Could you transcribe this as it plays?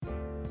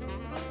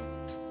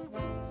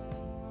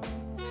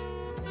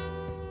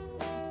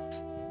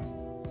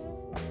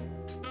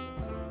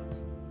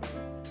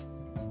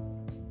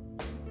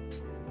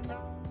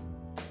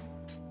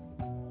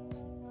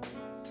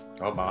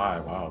Oh my,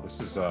 wow. This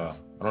is I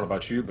don't know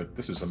about you, but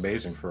this is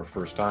amazing for a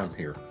first time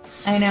here.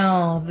 I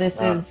know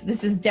this Uh, is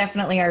this is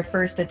definitely our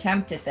first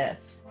attempt at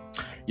this.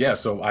 yeah,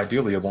 so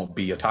ideally it won't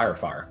be a tire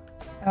fire.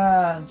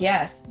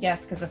 Yes,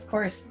 because of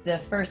course the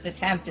first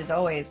attempt is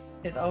always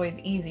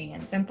easy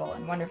and simple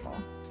and wonderful.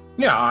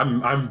 Yeah,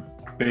 I'm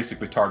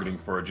basically targeting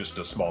for just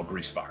a small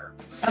grease fire.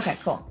 Okay,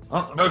 cool.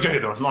 Oh, okay,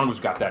 though, as long as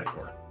we've got that in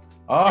order.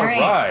 All All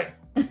right.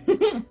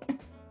 right.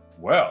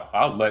 Well,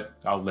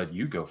 I'll let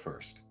you go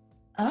first.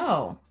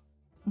 Oh,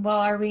 well,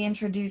 are we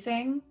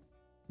introducing?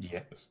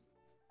 Yes.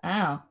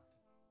 Oh,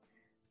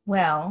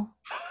 well,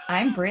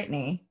 I'm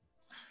Brittany,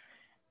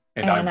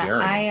 And I'm and I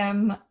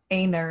Darian. am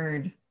a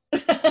nerd.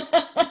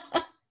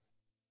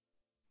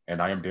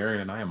 And I am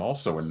Darian, and I am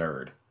also a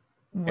nerd.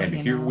 What do And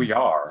you here know? we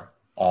are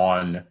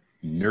on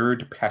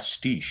Nerd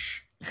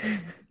Pastiche.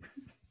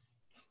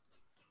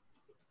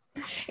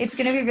 It's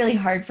going to be really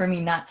hard for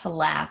me not to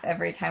laugh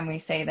every time we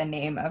say the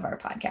name of our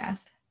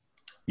podcast.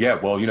 Yeah,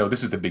 well,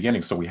 this is the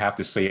beginning, so we have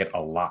to say it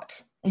a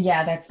lot.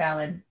 Yeah, that's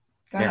valid.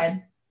 Go Yeah,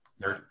 ahead.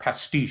 Nerd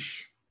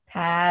Pastiche.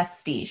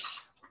 Pastiche.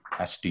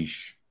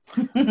 Pastiche.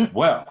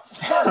 Well,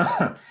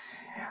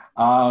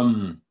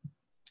 um,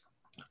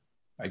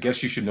 I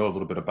guess you should know a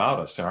little bit about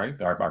us, all right?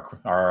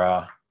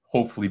 Our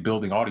hopefully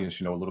building audience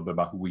should know a little bit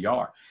about who we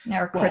are.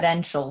 Our Well,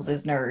 credentials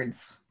as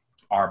nerds.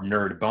 our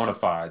nerd bona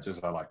fides, as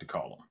I like to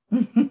call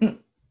them.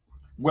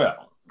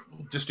 Well,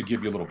 just to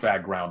give you a little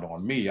background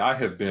on me, I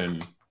have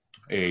been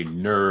a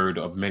nerd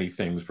of many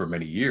things for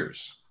many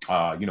years.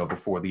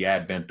 Before the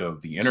advent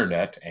of the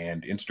internet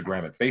and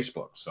Instagram and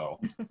Facebook. So,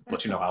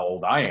 let you know how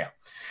old I am.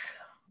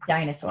 Uh,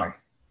 Dinosaur.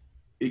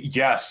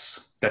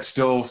 yes, that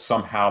still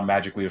somehow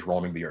magically is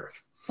roaming the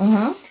earth.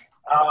 Mm-hmm.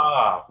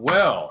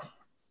 Well,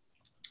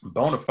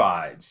 bona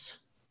fides.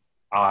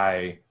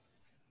 I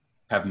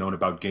have known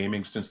about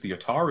gaming since the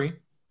Atari.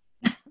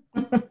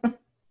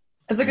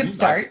 That's a good Mm, I,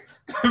 start.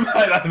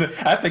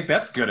 I think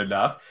that's good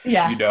enough.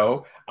 Yeah,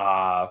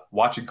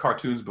 Watching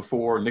cartoons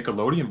before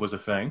Nickelodeon was a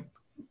thing.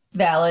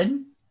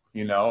 valid.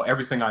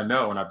 Everything I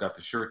know, and I've got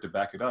the shirt to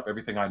back it up.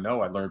 Everything I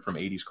know, I learned from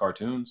 '80s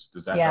cartoons.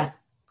 Does that Yeah, help?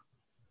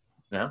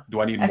 Yeah. Do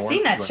I need I've seen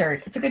more? that Do I?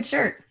 shirt. It's a good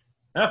shirt.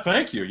 Yeah,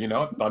 thank you.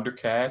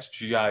 Thundercats,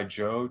 GI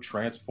Joe,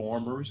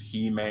 Transformers,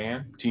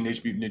 He-Man,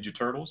 Teenage Mutant Ninja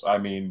Turtles. I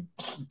mean,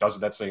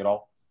 doesn't that say it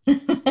all?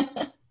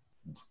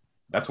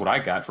 That's what I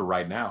got for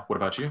right now. What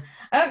about you?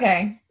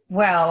 Okay.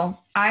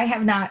 Well, I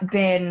have not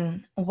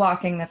been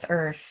walking this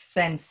earth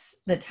since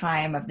the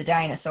time of the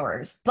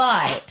dinosaurs,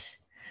 but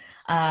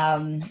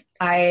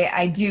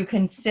I do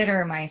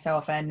consider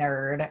myself a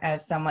nerd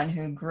as someone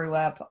who grew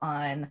up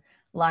on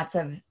lots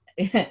of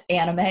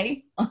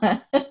anime,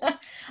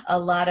 a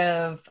lot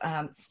of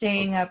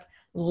staying up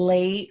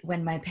late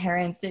when my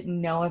parents didn't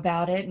know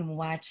about it and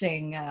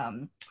watching.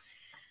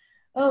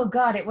 Oh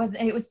God, it was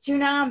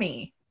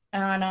Toonami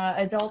on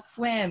Adult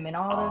Swim and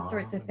all those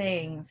sorts of Oh,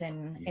 things,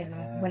 and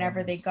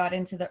whenever they yes. got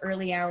into the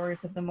early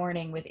hours of the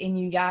morning with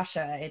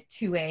Inuyasha at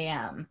 2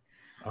 a.m.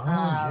 Oh,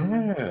 Um,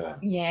 yeah.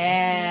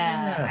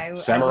 yeah, Yeah. I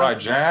Samurai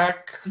went.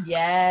 Jack,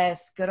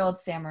 Yes, good old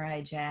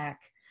Samurai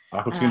Jack.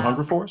 Aqua Teen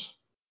Hunger Um, Force.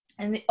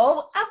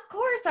 oh, of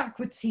course,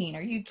 Aqua Teen.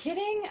 Are you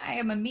kidding? I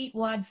am a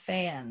Meatwad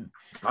fan.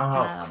 Oh,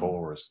 of Um,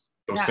 course.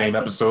 Those I same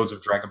could. episodes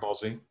of Dragon Ball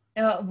Z.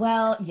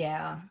 Well,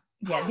 yeah.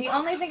 The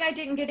only thing I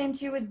didn't get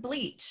into was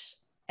Bleach,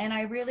 and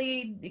I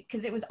really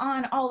because it was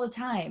on all the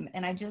time,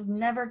 and I just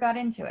never got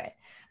into it.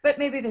 But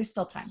maybe there's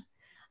still time.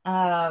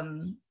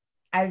 Um,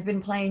 I've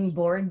been playing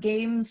board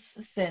games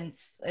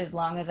since as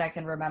long as I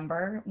can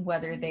remember,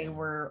 whether they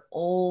were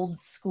old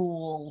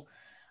school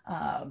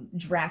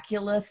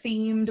Dracula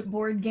themed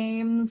board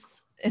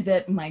games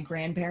that my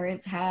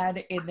grandparents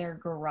had in their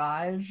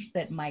garage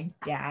that my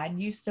dad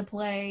used to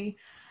play,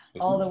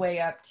 all the Ooh. way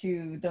up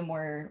to the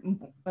more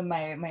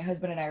my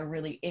husband and I are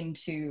really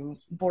into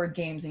board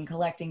games and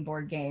collecting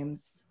board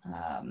games.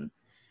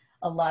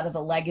 A lot of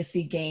the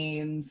legacy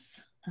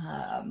games.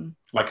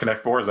 Like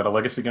Connect Four, is that a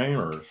legacy game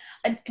or?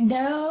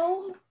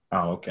 No,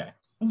 Oh, okay.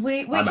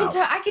 we I'm can out.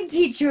 talk. I can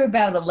teach you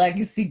about a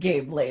legacy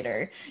game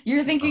later.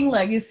 You're thinking Oh,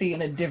 legacy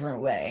in a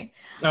different way.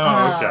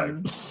 oh, okay.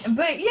 Um,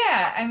 but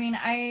yeah, I mean,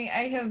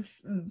 I have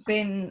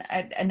been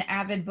an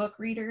avid book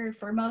reader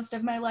for most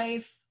of my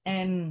life,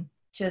 and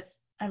just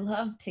I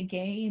love to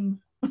game.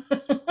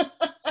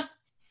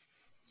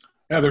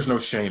 Yeah, there's no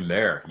shame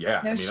there. Yeah,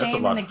 I No mean that's a shame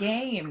in lot the of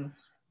game.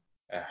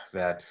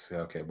 that's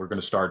okay. We're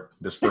gonna start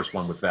this first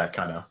one with that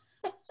kind of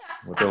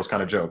with those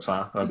kind of jokes,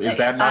 huh? Is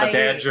that not a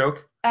dad I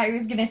joke? I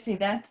was gonna say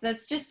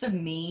that's just a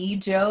me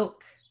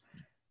joke.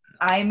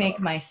 I Uh, make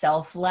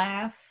myself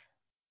laugh,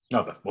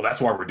 no, well, that's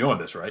why we're doing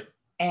this, right?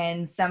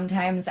 and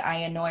sometimes I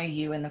annoy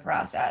you in the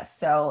process.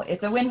 So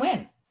it's a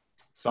win-win.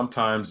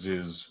 Sometimes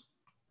is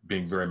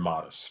being very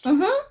modest.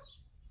 Mm-hmm.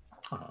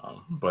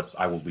 But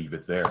I will leave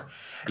it there.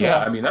 Yeah,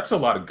 I Cool. mean that's a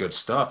lot of good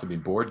stuff. I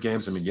mean board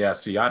games. I mean, yeah.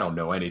 See, I don't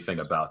know anything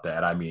about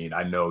that. I mean,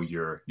 I know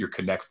your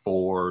Connect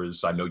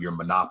Fours. I know your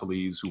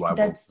Monopolies. Who I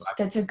will.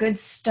 That's a good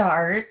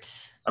start.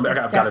 I mean,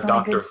 That's I've got a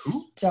definitely a good Doctor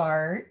Who.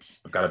 start.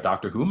 I've got a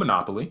Doctor Who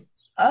Monopoly.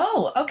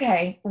 Oh,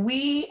 okay.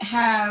 We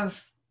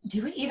have.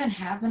 Do we even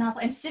have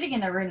Monopoly? I'm sitting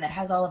in the room that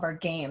has all of our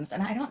games,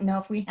 and I don't know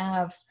if we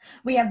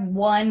have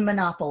one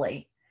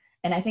Monopoly.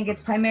 And I think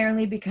it's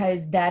primarily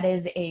because that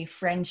is a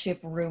friendship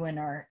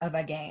ruiner of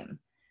a game.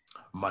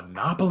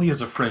 Monopoly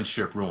is a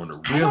friendship ruiner.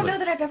 I don't know Really?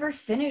 that I've ever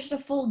finished a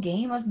full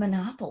game of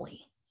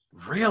Monopoly.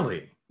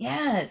 Really?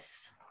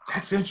 Yes.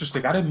 That's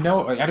interesting. I didn't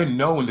know. I didn't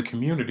know in the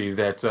community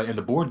that in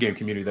the board game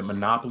community that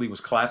Monopoly was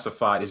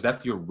classified. Is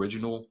that the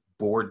original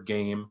board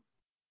game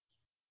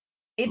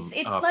It's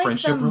like the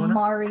friendship ruiner?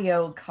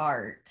 Mario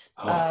Kart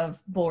Oh, of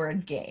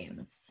board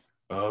games.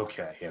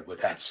 okay. Yeah, but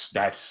that's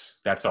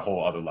a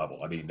whole other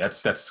level. I mean,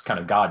 that's kind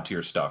of god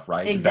tier stuff,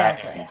 right? That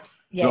Exactly. and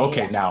Yeah, so yeah,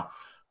 okay. yeah. Now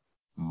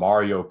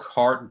Mario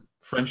Kart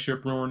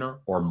friendship ruiner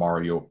or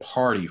Mario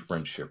Party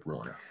friendship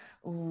ruiner?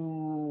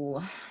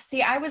 Ooh.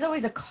 See, I was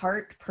always a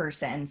cart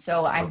person,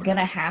 so I'm Okay.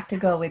 gonna have to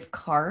go with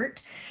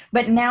cart.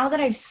 But now that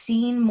I've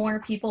seen more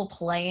people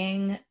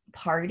playing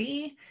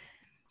party,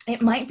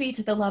 it might be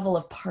to the level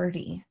of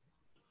party.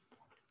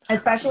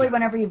 Especially Yeah.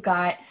 whenever you've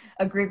got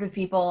a group of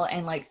people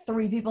and like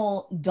three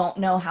people don't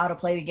know how to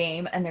play the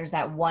game, and there's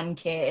that one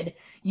kid,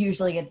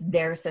 usually it's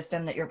their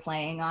system that you're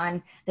playing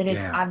on, that has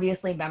Yeah.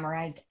 obviously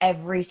memorized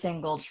every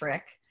single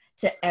trick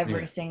to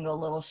every Yeah. single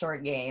little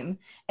short game,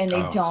 and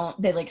Oh.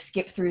 they like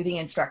skip through the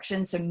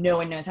instructions so no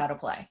one knows how to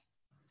play.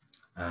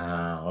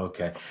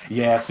 Okay.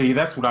 Yeah, see,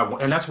 that's what I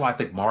want. And that's why I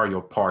think Mario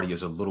Party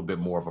is a little bit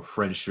more of a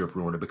friendship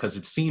ruiner because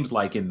it seems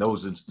like in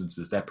those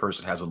instances that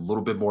person has a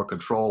little bit more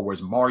control,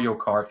 whereas Mario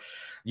Kart,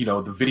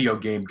 the video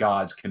game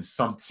gods can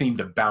some seem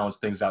to balance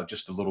things out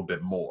just a little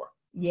bit more.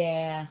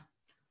 Yeah,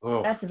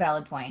 Oh, that's a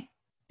valid point.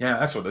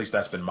 yeah, at least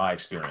that's been my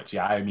experience.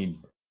 Yeah, I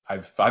mean,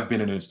 I've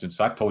been in an instance,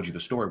 I've told you the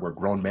story where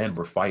grown men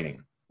were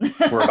fighting.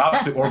 We're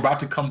about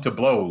to come to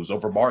blows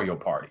over Mario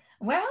Party.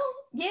 Well,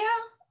 yeah,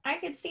 I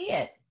could see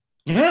it.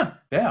 Yeah,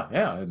 yeah,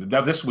 yeah.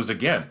 Now this was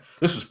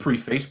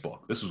pre-Facebook.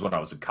 This was when I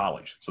was in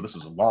college. So this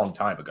was a long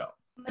time ago.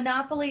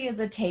 Monopoly is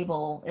a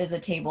table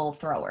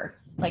thrower.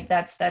 Like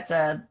that's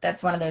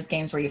one of those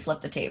games where you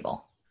flip the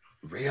table.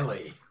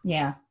 Really?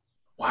 Yeah.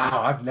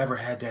 Wow, I've never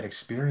had that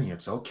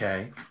experience.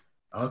 Okay.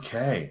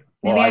 Okay.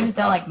 Well, Maybe I just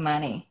don't like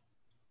money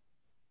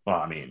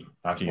I mean,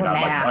 how can you or not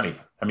like money?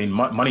 math. I mean,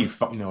 money,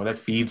 that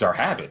feeds our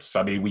habits.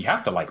 I mean, we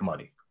have to like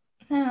money.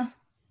 Yeah.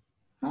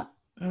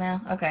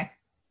 No, okay.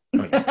 I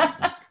mean,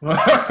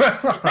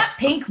 Not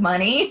pink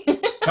money.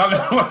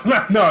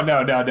 no,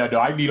 no.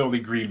 I need only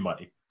green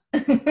money.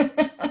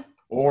 I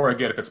Or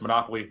again, if it's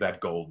Monopoly, that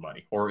gold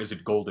money. Or is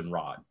it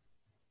goldenrod?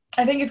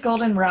 think it's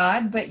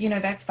goldenrod, but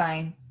that's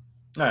fine.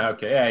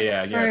 Okay,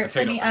 yeah. For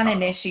Potato, the potato.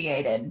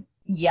 uninitiated,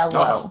 Oh,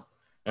 yellow.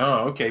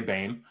 okay,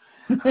 Bane.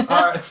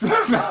 All right.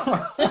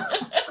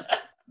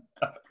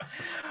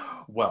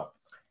 Well,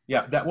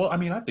 yeah, I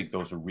mean, I think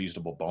those are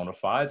reasonable bona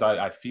fides.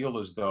 I feel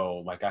as though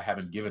like I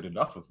haven't given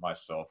enough of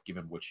myself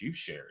given what you've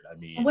shared. I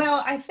mean,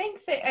 Well, I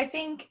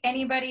think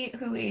anybody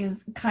who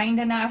is kind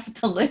enough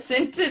to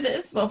listen to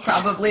this will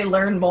probably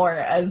learn more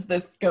as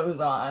this goes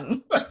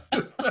on.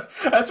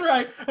 that's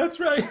right. That's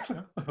right.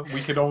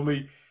 We can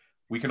only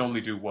we can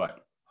only do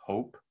what?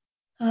 Hope.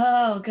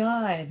 Oh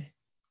God.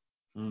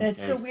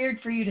 That's so Hey, weird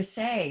for you to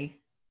say.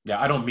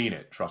 yeah, I don't mean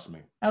it, trust me.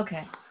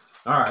 Okay.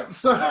 All right.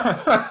 So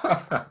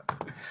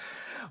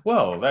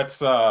well,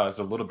 that's a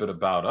little bit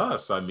about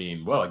us. I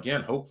mean, well,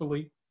 again,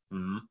 hopefully.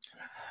 mhm,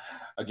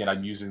 Again,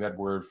 I'm using that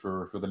word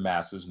for the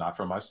masses, not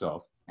for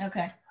myself.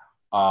 Okay.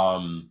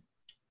 Um,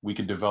 we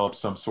can develop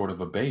some sort of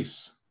a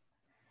base.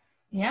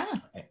 Yeah.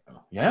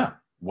 Yeah.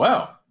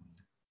 Well,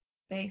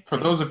 Base, for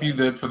those base, of you base.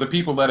 that, for the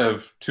people that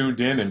have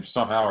tuned in and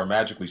somehow are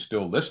magically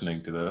still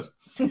listening to this,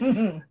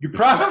 you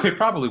probably you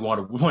probably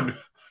want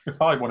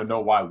to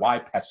know why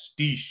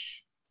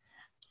pastiche.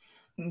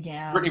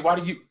 Yeah. Brittany, what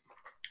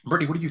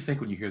do you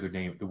think when you hear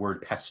the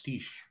word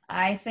pastiche?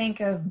 I think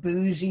of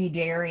bougie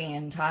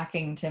Darian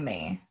talking to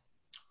me.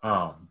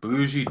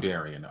 Bougie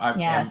Darian. I am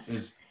Yes.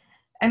 is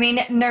I mean,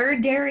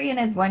 nerd Darian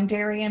is one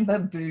Darian,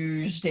 but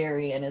bouge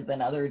Darian is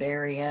another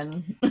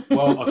Darian.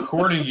 well,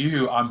 according to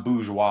you, I'm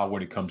bourgeois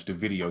when it comes to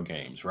video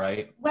games,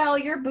 right? Well,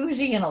 you're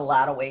bougie in a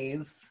lot of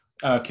ways.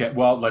 Okay,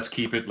 well, let's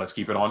keep it let's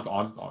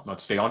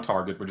stay on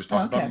target. We're just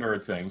talking about Okay.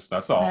 nerd things.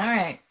 That's All all.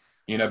 right.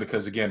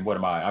 Because again, what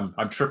am I? I'm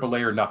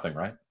AAA or nothing,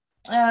 right?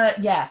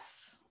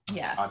 Yes.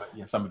 Yes.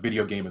 Yes, I'm a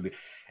video game elite.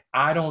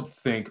 I don't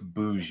think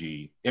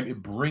bougie,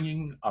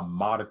 bringing a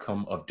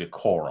modicum of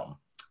decorum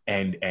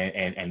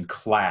and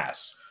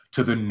class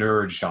to the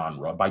nerd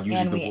genre by using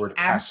And the we word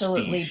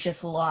absolutely pastiche.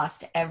 just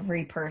lost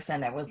every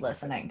person that was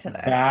listening to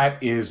this.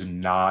 That is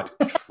not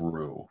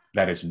true.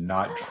 That is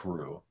not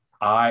true.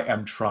 I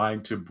am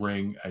trying to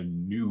bring a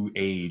new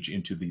age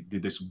into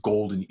this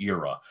golden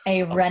era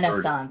A of nerd.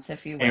 renaissance,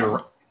 if you A,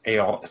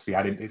 will. see,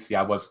 I didn't see.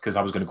 I was because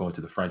I was going to go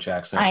into the French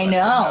accent, I but I said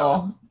no.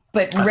 know,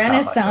 but I stopped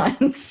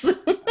myself. renaissance.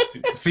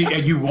 See,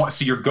 and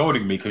you're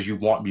goading me because you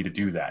want me to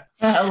do that.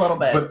 A little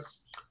bit.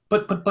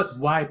 But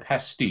why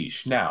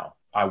pastiche? Now,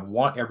 I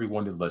want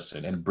everyone to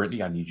listen, and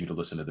Brittany, I need you to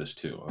listen to this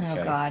too, Oh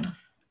okay? God.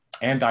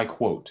 And I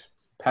quote,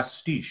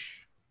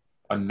 pastiche,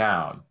 a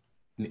noun,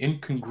 An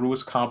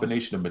incongruous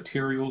combination of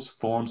materials,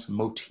 forms,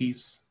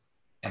 motifs,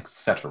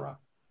 etc.,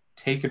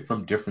 taken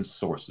from different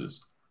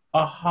sources.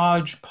 A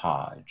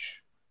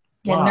hodgepodge.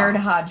 Yeah, nerd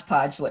Wow.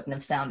 hodgepodge wouldn't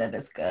have sounded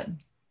as good.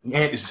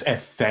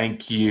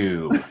 Thank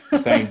you.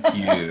 Thank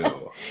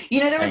you.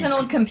 There was an Thank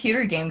old you.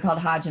 computer game called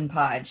Hodge and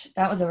Podge.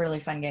 That was a really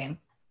fun game.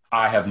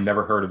 I have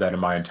never heard of that in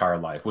my entire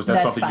life. Was that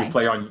That's something you fine.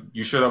 play on?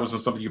 You sure that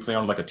wasn't something you play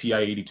on like a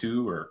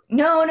TI-82 or?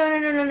 No, no, no,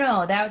 no, no,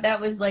 no.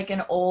 That was like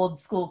an old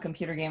school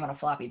computer game on a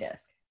floppy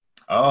disk.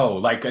 Oh,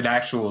 like an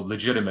actual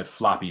legitimate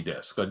floppy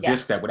disk, a disk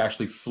Yes, that would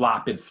actually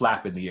flop and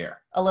flap in the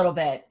air. a little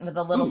bit with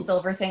a little Ooh.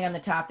 silver thing on the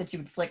top that you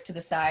would flick to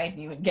the side,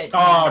 and you would get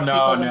mad Oh, at no,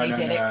 people when no, they no,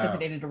 did it because it no.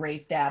 didn't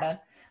erase data.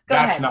 Go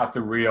That's ahead. not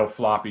the real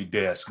floppy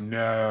disk.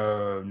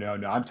 No, no,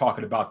 no. I'm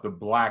talking about the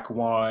black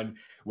one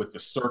with the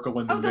circle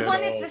in the Oh, the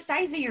one that's the middle.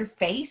 size of your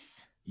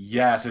face?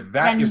 Yes,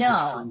 Then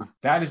no.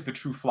 that is the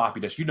true floppy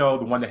disk. You know,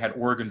 the one that had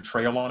Oregon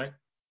Trail on it?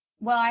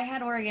 Well, I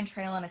had Oregon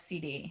Trail on a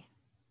CD.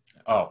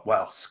 Oh,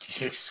 well,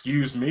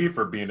 excuse me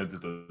for being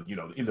into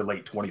in the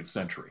late 20th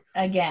century.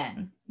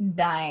 Again,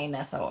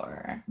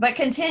 dinosaur. But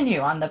continue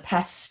on the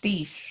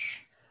pastiche.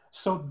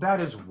 So that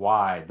is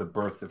why the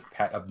birth of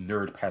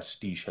nerd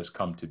pastiche has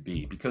come to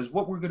be. Because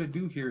what we're going to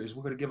do here is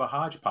we're going to give a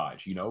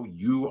hodgepodge.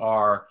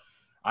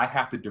 I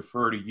have to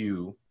defer to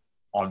you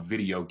on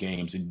video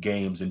games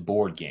and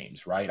board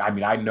games, right? I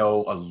mean, I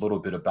know a little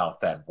bit about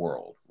that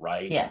world,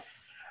 right?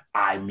 Yes.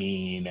 I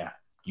mean,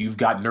 you've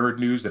got nerd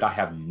news that I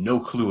have no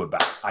clue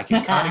about. I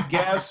can kind of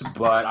guess,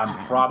 but I'm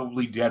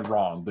probably dead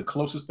wrong. The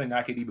closest thing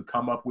I could even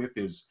come up with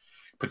is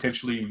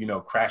potentially,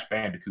 Crash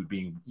Bandicoot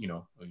being,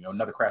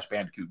 another Crash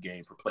Bandicoot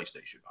game for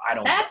PlayStation. I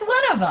don't know. That's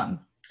one of them.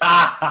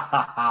 Ah, ha,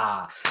 ha,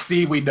 ha.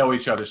 See, we know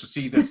each other. So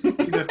see the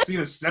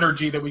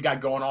synergy that we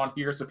got going on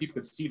here, so people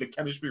can see the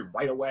chemistry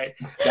right away.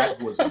 That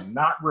was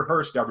not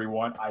rehearsed,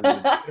 everyone. I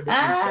legitimately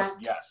just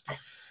It's guessed.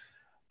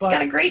 got a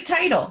But great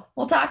title.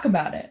 We'll talk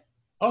about it.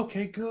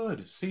 okay,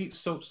 good. See,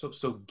 so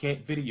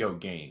get video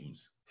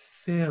games,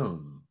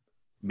 film,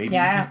 maybe even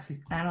Yeah,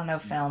 I don't know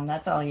film.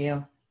 That's all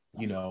you.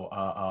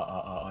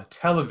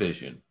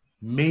 television,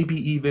 maybe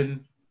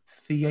even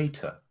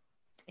theater.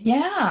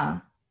 Yeah.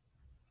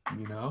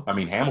 I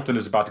mean, Hamilton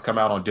is about to come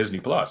out on Disney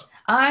Plus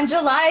On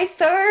July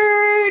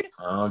 3rd.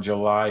 on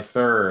July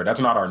 3rd. That's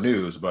not our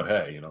news, but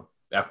hey,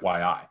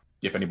 FYI,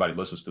 if anybody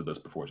listens to this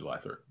before July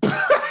 3rd.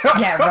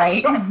 Yeah,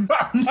 right. I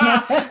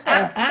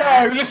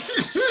Okay.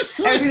 was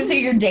going to say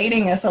you're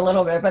dating us a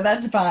little bit, but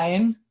that's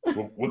fine.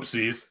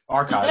 Whoopsies,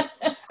 archive.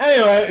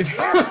 Anyway,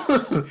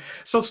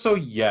 so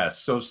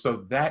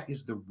that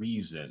is the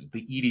reason,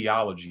 the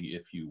etiology,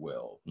 if you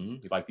will, you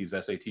like these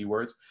SAT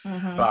words,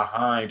 Mm-hmm.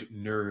 behind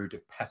nerd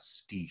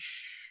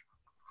pastiche.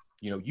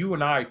 You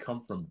and I come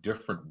from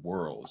different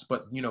worlds,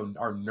 but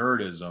our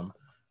nerdism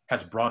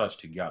has brought us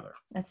together.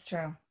 That's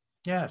true.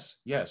 Yes,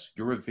 yes.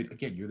 You're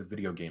the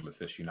video game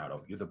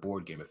aficionado. You're the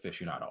board game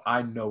aficionado.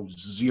 I know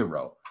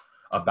zero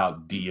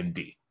about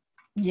D&D.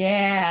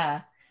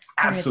 Yeah.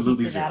 We're going to teach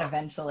Absolutely you that zero.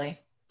 eventually.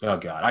 Oh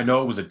God, I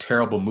know it was a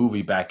terrible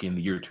movie back in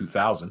the year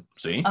 2000.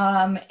 See,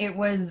 It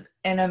was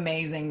an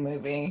amazing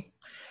movie.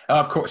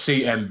 of course.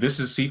 See, and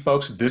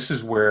folks. This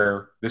is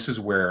where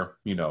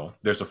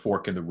there's a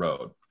fork in the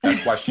road.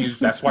 That's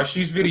why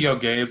she's video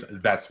games.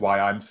 That's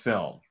why I'm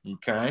film.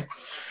 Okay,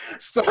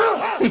 so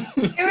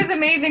It was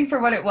amazing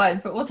for what it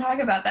was, but we'll talk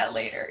about that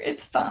later.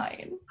 It's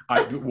fine.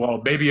 well,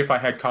 maybe if I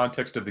had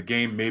context of the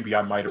game, maybe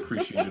I might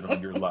appreciate it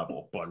on your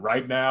level. But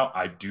right now,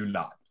 I do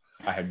not.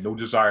 I had no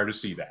desire to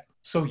see that.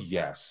 So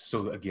yes.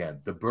 So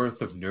again, the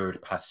birth of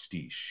nerd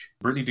pastiche.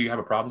 Brittany, do you have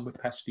a problem with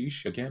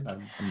pastiche? Again,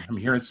 I'm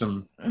hearing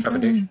some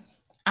trepidation.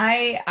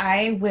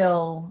 I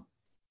will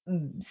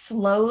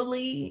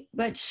slowly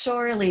but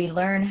surely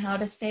learn how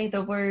to say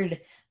the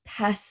word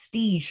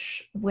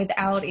pastiche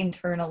without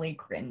internally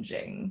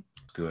cringing.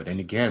 Good. And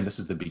again, this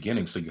is the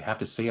beginning, so you have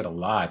to say it a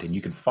lot. And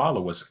you can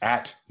follow us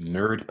at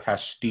Nerd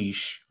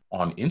Pastiche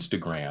on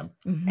Instagram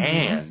Mm-hmm.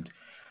 and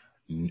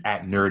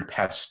at Nerd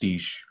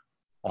Pastiche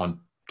on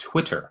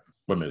Twitter.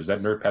 Wait a minute, is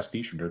that Nerd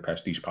Pastiche or Nerd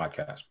Pastiche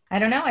Podcast? I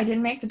don't know. I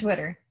didn't make the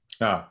Twitter.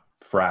 Ah,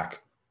 frack.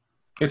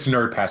 It's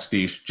Nerd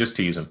Pastiche. Just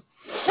teasing.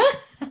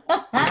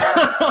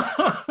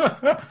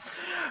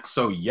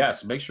 So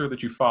yes, make sure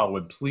that you follow,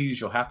 and please,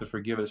 you'll have to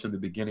forgive us in the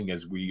beginning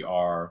as we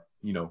are,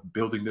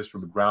 building this from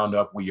the ground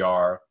up.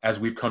 As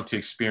we've come to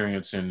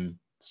experience in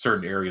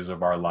certain areas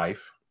of our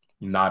life,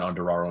 not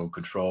under our own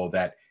control,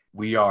 that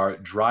we are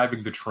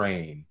driving the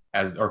train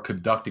as or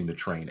conducting the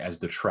train as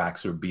the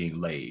tracks are being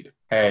laid.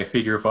 Hey, I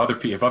figure if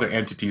other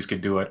entities can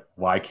do it,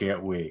 why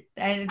can't we?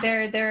 And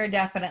there are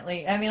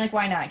definitely. I mean, like,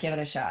 why not give it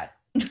a shot?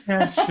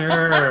 Yeah,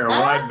 sure.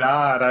 Why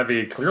not? I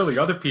mean, clearly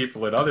other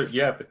people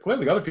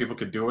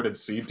could do it and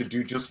seem to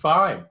do just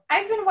fine.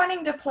 I've been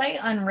wanting to play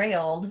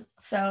Unrailed,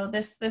 so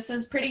this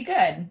is pretty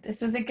good.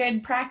 This is a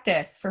good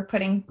practice for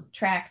putting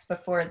tracks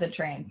before the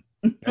train.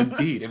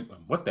 Indeed. And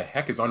what the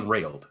heck is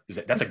Unrailed?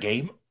 That's a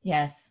game?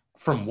 Yes,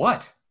 From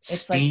what?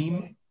 it's like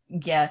Steam?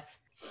 yes,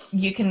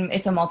 you can.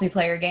 It's a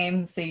multiplayer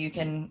game, so you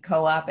can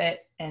co-op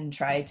it and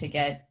try to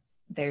get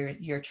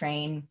your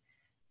train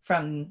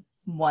from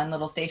one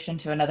little station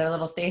to another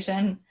little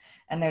station,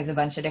 and there's a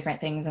bunch of different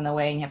things in the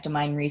way, and you have to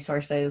mine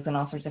resources and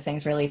all sorts of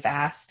things really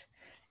fast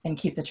and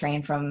keep the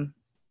train from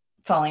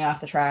falling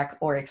off the track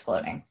or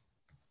exploding.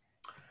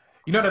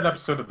 You know that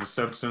episode of The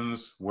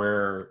Simpsons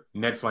where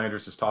Ned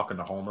Flanders is talking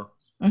to Homer,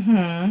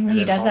 and He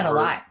then does that a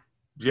Homer, lot.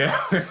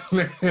 yeah,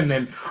 and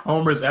then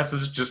Homer's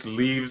essence just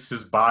leaves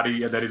his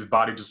body, and then his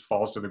body just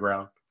falls to the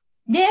ground.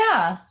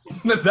 Yeah.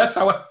 That's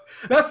how I.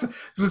 That's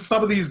with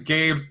some of these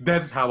games.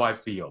 That's how I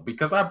feel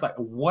because I'm like,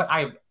 what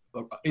I.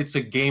 It's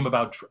a game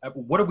about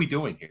what are we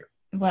doing here?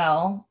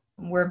 Well,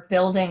 we're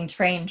building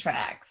train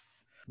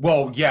tracks.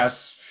 Well,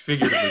 yes,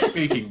 figuratively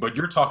speaking, but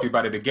you're talking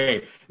about it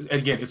again.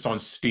 Again, it's on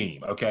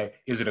Steam. Okay,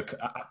 is it a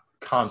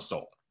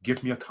console?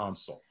 Give me a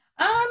console.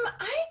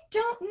 I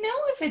don't know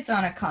if it's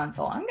on a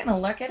console. I'm gonna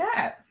look it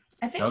up.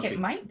 I think it Okay,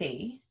 might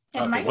be. It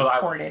okay. might be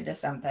ported to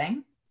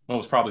something. Well,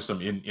 it's probably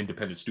some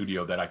independent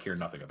studio that I care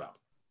nothing about.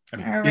 I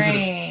mean, All right. is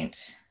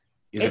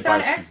it It's by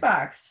on a studio?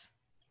 Xbox.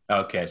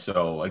 Okay,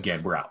 so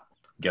again, we're out.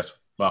 Guess.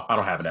 Well, I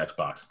don't have an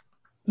Xbox.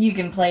 You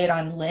can play it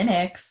on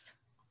Linux.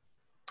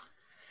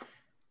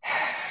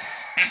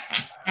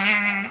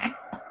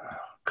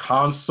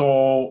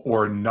 Console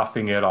or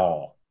nothing at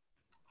all.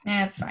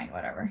 It's fine,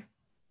 whatever.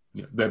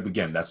 Yeah, but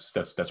again, that's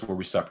where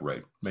we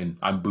separate. I mean,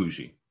 I'm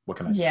bougie. What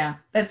can I say? Yeah,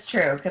 that's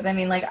true. Because I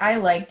mean, like, I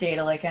like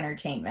Data Like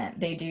Entertainment.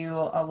 They do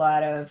a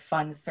lot of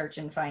fun search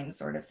and find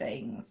sort of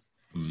things.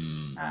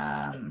 Mm.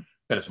 Um,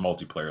 And it's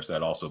multiplayer, so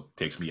that also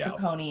takes me out.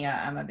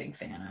 Caponia, I'm a big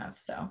fan of.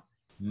 So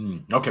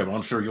Okay, well,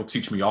 I'm sure you'll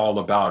teach me all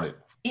about it.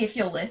 if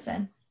you'll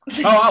listen.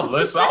 Oh, I'll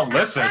listen. I'll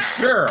listen.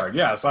 Sure.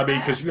 Yes. I mean,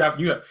 because you have.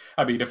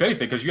 I mean, if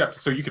anything, because you have to,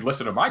 so you can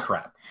listen to my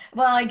crap.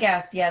 Well, I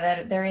guess, yeah,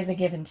 that there is a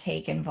give and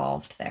take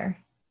involved there.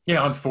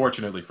 Yeah.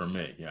 Unfortunately for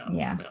me. Yeah.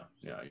 Yeah, Yeah.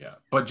 Yeah. Yeah.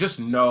 But just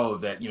know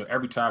that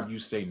every time you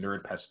say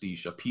nerd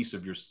pastiche, a piece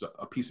of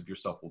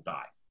yourself will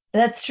die.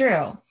 that's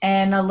true.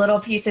 And a little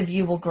piece of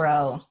you will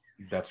grow.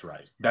 That's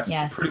right. That's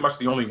Yes. pretty much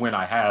the only win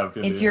I have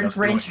in, It's in your us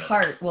doing Grinch this.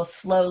 heart will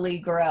slowly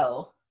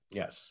grow.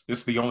 Yes, this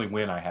is the only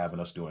win I have in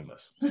us doing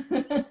this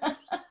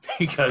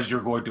because you're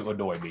going to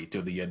annoy me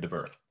till the end of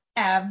Earth.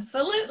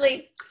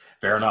 Absolutely.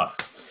 Fair enough.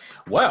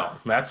 Well,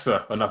 that's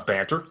enough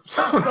banter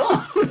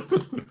Cool.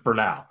 for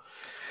now.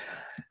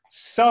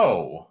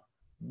 So,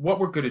 what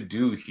we're going to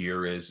do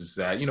here is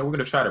that we're going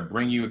to try to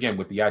bring you again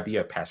with the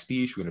idea of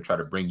pastiche. We're going to try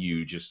to bring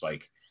you just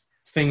like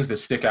things that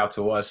stick out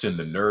to us in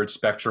the nerd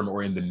spectrum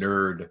or in the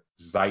nerd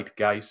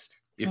zeitgeist,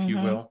 if you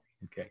Mm-hmm. will.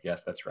 Okay,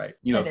 yes, that's right.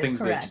 That is Things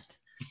that just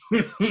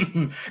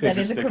correct. they That just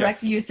is a stick out.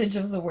 correct usage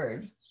of the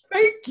word.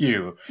 Thank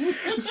you.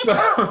 So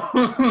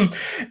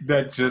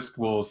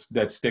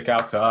that stick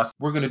out to us.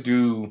 We're gonna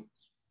do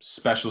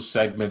special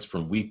segments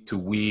from week to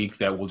week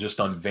that we'll just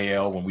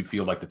unveil when we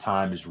feel like the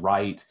time is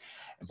right.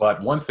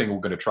 But one thing we're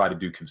going to try to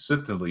do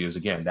consistently is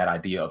again that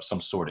idea of some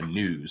sort of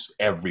news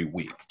every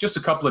week. Just a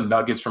couple of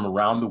nuggets from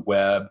around the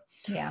web,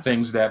 Yeah.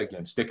 things that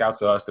again stick out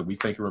to us that we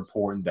think are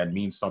important, that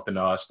mean something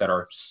to us, that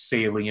are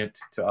salient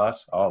to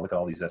us. Oh, look at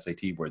all these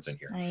SAT words in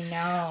here. I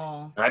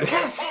know. I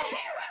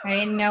I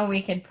didn't know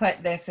we could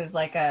put this as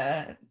like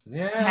a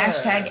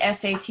hashtag Yeah.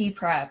 SAT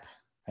prep.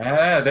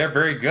 Yeah, they're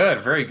very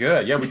good. Very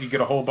good. Yeah, we could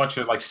get a whole bunch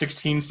of like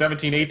 16,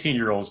 17,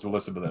 18-year-olds to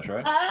listen to this,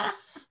 right? Ah,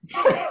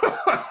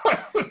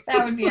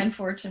 that would be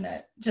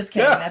unfortunate. Just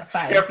kidding. Yeah. That's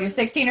fine. Yeah. If you're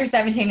 16 or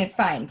 17, it's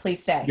fine.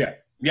 Please stay. Yeah.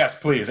 Yes,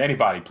 please.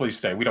 Anybody, please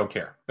stay. We don't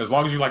care. As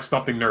long as you like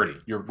something nerdy,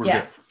 we're good.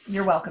 Yes,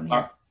 you're welcome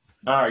Uh,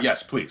 here.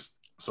 yes, please.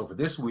 So for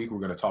this week, we're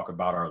going to talk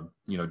about our,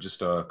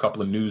 just a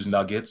couple of news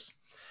nuggets,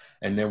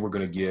 and then we're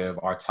going to give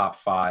our top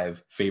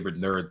 5 favorite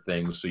nerd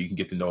things, so you can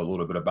get to know a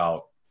little bit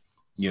about,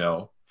 you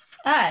know,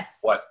 Us.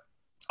 what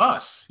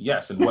us,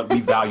 yes, and what we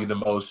value the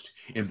most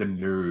in the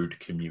nerd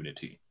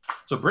community.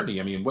 So, Brittany,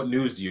 I mean, what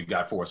news do you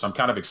got for us? I'm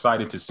kind of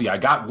excited to see. I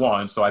got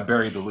one, so I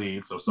buried the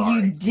lead. So You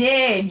sorry.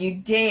 did. You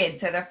did.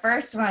 So the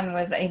first one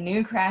was a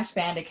new Crash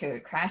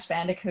Bandicoot, Crash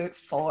Bandicoot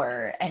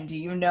 4. And do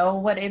you know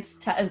what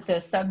the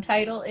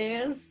subtitle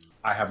is?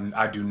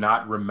 I do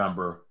not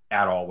remember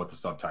at all what the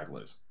subtitle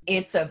is.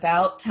 It's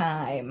about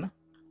time.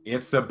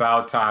 It's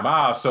about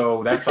time.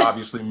 So that's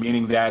obviously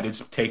meaning that it's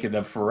taken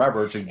them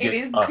forever to It get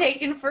is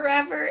taken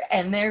forever,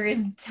 and there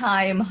is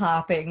time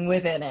hopping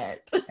within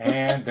it.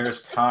 and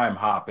there's time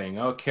hopping.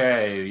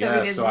 Okay, So yeah.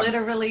 it is So I'm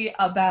literally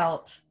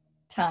about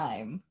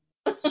time.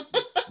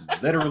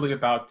 literally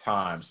about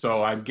time.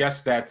 So I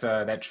guess that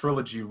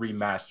trilogy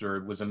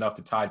remastered was enough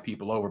to tide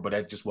people over, but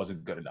that just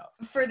wasn't good enough.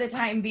 For the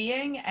time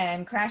being,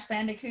 and Crash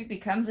Bandicoot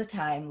becomes a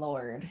Time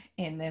Lord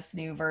in this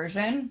new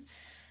version.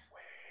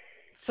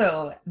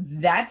 So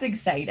that's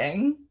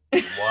exciting.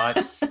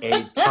 What's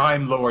a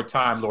Time Lord?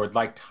 Time Lord,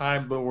 like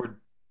Time Lord,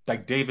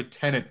 like David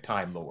Tennant,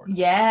 Time Lord.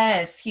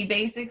 Yes, he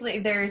basically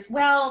there's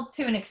well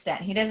to an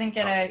extent. Okay. He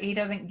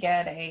doesn't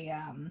get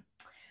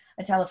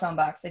a telephone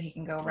box that he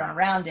can go run Ah,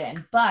 around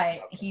in, but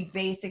okay. he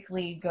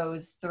basically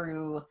goes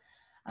through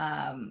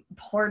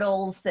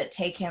portals that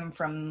take him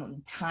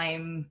from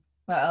time,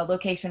 a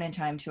location in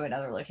time to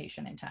another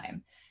location in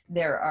time.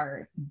 There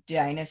are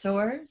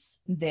dinosaurs.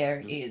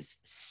 There is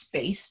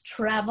space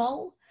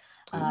travel.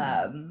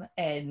 Ooh.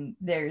 And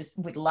there's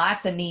with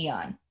lots of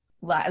neon.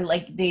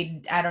 Like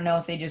I don't know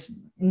if they just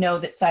know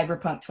that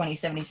Cyberpunk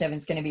 2077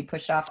 is going to be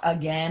pushed off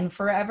again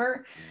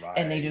forever,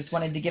 and they just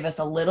Right. wanted to give us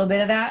a little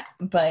bit of that.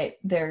 But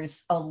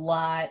there's a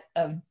lot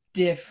of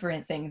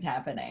different things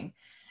happening.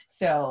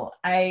 So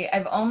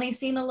I've only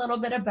seen a little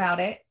bit about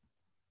it.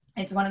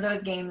 It's one of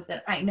those games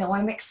that I know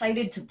I'm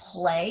excited to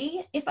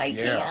play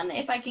Yeah.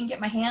 if I can get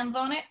my hands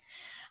on it.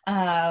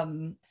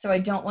 So I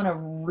don't want to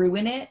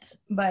ruin it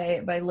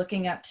by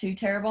looking up too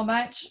terrible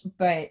much.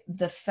 But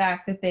the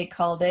fact that they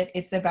called it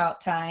 "It's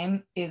About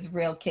Time" is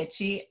real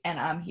kitschy, and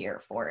I'm here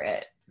for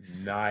it.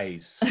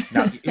 Nice.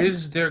 Now,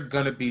 is there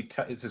gonna be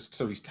is this,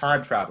 so he's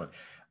time traveling?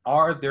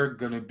 Are there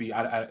gonna be?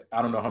 I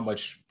don't know how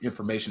much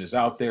information is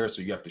out there,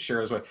 so you have to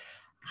share this way.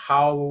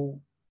 How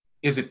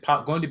is it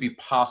going to be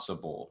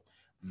possible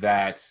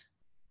that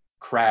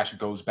Crash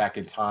goes back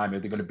in time? Are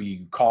there going to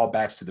be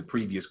callbacks to the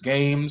previous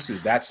games?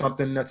 Is that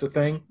something that's a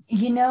thing?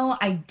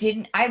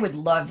 I would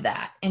love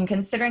that. And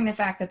considering the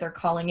fact that they're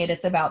calling it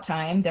 "It's About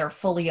Time," they're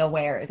fully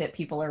aware that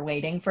people are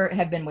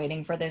have been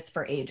waiting for this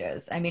for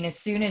ages. I mean, as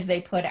soon as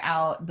they put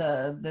out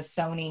the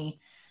Sony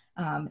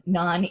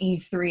non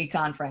E3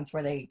 conference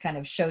where they kind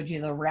of showed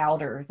you the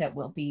router that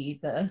will be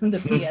the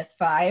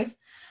PS5,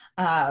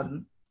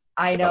 um,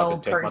 I Shut up know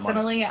and take my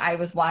money. personally, I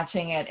was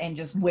watching it and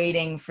just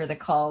waiting for the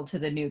call to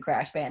the new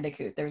Crash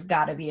Bandicoot. There's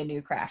got to be a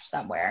new Crash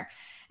somewhere,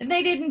 and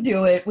they didn't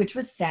do it, which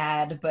was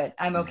sad. But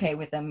I'm Mhm. okay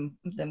with them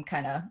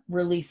kind of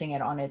releasing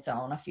it on its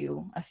own a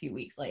few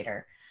weeks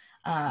later.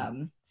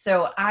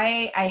 So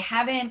I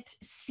haven't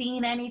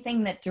seen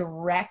anything that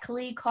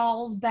directly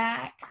calls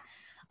back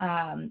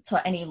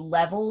to any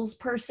levels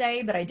per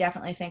se, but I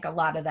definitely think a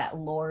lot of that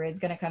lore is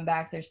going to come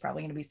back. There's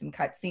probably going to be some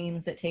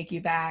cutscenes that take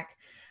you back,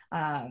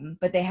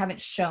 but they haven't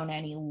shown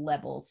any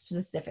levels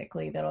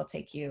specifically that'll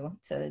take you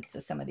to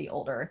some of the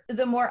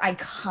more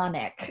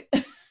iconic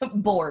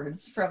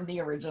boards from the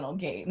original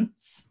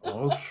games.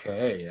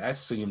 Okay, that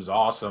seems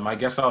awesome. I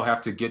guess I'll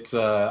have to get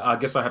I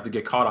guess I'll have to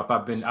get caught up.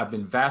 I've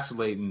been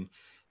vacillating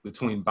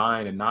between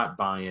buying and not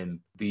buying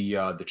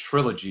the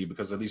trilogy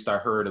because at least I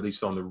heard at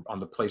least on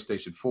the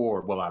PlayStation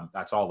 4, well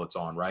that's all it's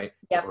on, right?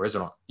 Yep. Or is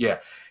it on? Yeah.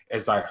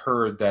 As I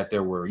heard that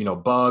there were,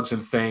 bugs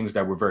and things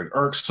that were very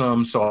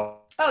irksome, so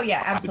Oh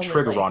yeah, I had the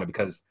trigger absolutely. on it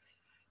because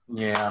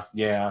yeah,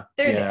 yeah,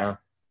 They're yeah.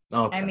 there. I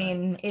Okay.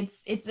 mean,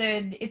 it's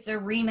a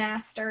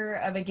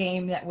remaster of a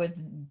game that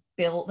was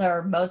built,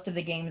 or most of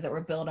the games that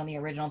were built on the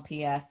original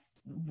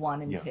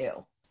PS1 and Yeah.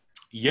 2.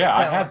 Yeah,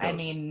 I So, had I those.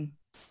 mean,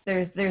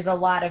 there's a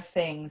lot of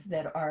things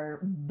that are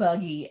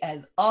buggy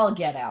as all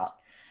get out.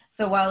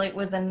 So while it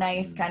was a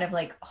nice Mm, kind of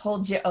like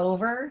hold you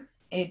over,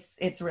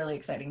 it's really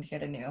exciting to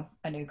get a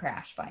new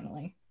Crash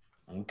finally.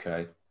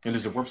 okay. And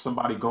is it worth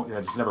somebody going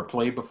that's never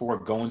played before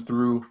going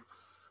through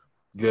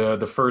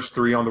the first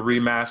three on the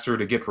remaster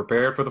to get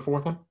prepared for the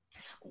fourth one?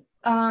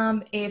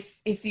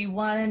 If you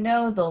want to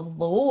know the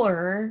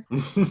lore,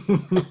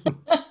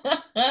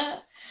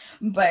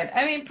 but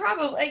I mean,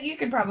 probably you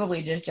could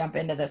probably just jump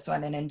into this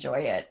one and enjoy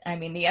it. I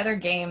mean, the other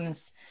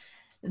games,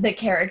 the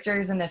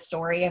characters and the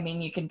story, I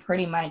mean, you can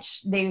pretty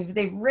much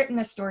they've written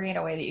the story in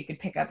a way that you could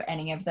pick up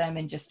any of them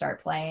and just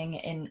start playing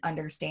and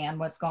understand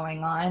what's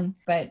going on.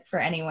 But for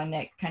anyone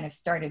that kind of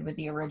started with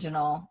the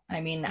original,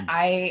 I mean,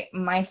 I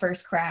my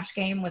first Crash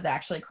game was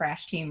actually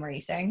Crash Team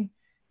Racing.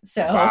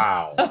 So,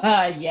 Wow.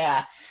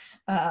 yeah.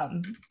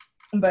 Um,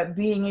 but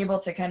being able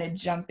to kind of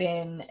jump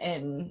in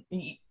and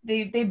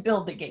they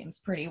build the games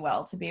pretty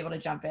well to be able to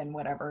jump in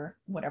whatever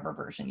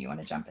version you want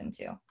to jump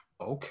into.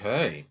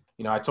 Okay.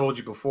 I told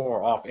you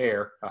before off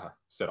air,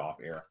 said off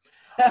air,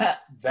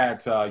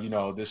 that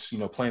this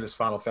playing this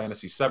Final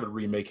Fantasy VII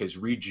remake has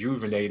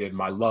rejuvenated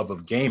my love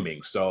of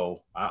gaming.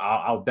 So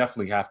I'll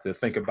definitely have to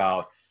think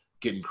about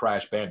getting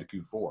Crash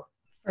Bandicoot 4.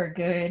 For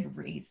good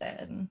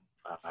reason.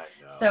 I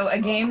So know. a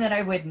game that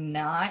I would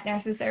not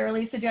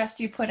necessarily suggest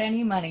you put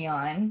any money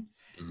on,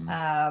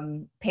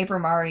 Mhm. Paper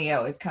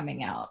Mario is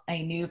coming out.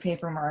 A new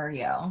Paper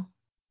Mario.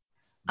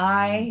 Mm.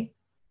 I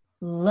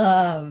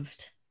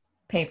loved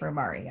Paper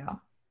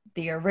Mario.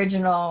 The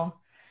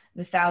original,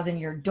 the Thousand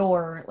Year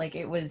Door, like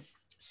it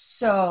was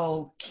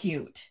so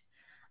cute.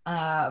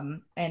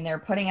 And they're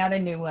putting out a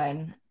new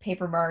one,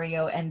 Paper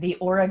Mario and the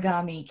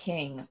Origami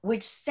King,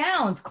 which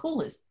sounds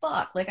cool as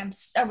fuck.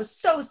 I was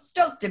so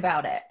stoked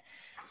about it,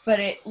 but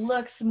it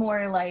looks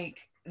more like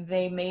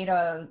they made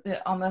a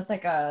almost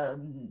like a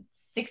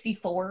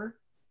 64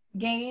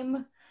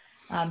 game,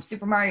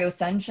 Super Mario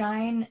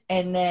Sunshine,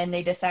 and then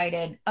they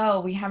decided, oh,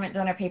 we haven't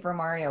done a Paper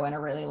Mario in a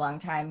really long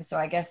time, so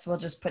I guess we'll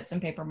just put some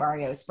Paper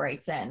Mario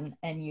sprites in,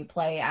 and you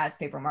play as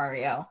Paper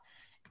Mario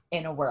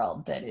in a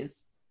world that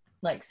is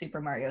like Super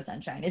Mario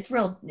Sunshine. It's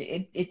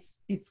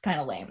kind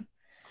of lame.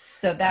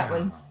 So Oh,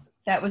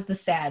 that was the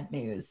sad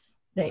news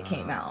that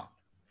came oh. out.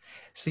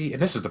 See,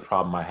 and this is the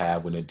problem I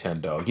have with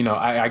Nintendo.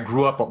 I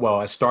grew up, well,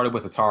 I started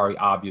with Atari,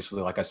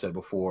 obviously, like I said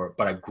before,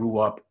 but I grew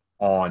up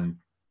on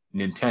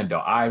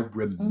Nintendo. I Mm-hmm.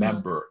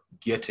 remember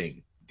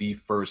getting the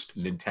first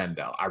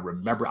Nintendo. I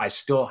remember I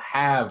still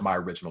have my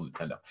original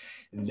Nintendo.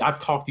 And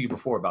I've talked to you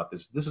before about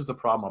this. This is the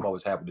problem I've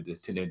always had with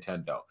the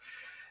Nintendo.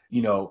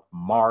 You know,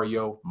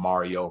 Mario,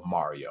 Mario,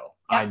 Mario.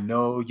 I Yep.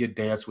 know you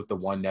dance with the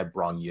one that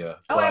brung you,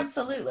 Oh, but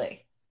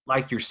absolutely.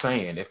 like you're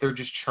saying, if they're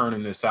just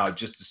churning this out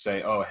just to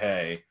say, oh,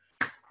 hey,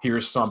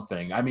 here's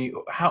something. I mean,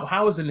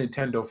 how is a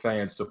Nintendo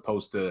fan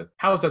supposed to,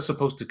 how is that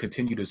supposed to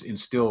continue to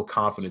instill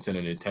confidence in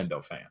a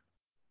Nintendo fan?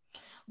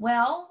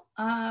 Well,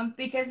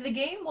 because the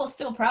game will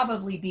still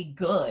probably be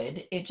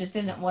good. It just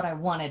isn't what I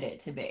wanted it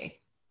to be.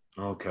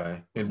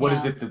 Okay. And what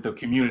is Yeah. it that the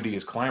community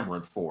is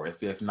clamoring for,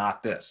 if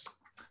not this?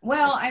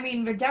 Well, I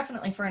mean, we're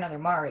definitely for another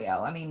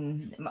Mario. I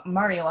mean,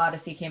 Mario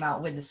Odyssey came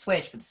out with the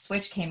Switch, but the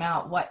Switch came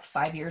out, what,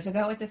 5 years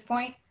ago at this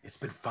point? It's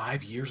been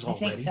 5 years I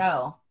think already?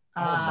 so.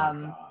 Oh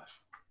my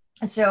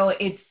gosh. So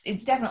it's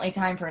definitely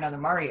time for another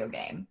Mario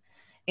game.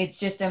 It's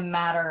just a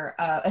matter,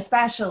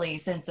 especially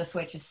since the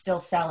Switch is still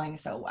selling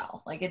so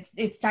well. Like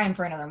it's time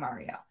for another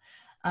Mario.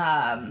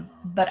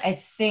 But I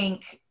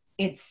think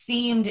it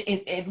seemed,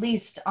 at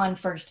least on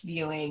first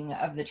viewing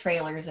of the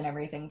trailers and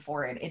everything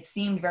for it, it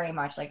seemed very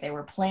much like they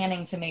were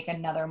planning to make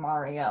another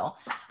Mario,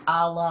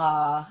 a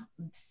la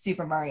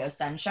Super Mario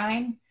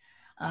Sunshine.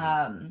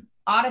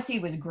 Odyssey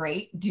was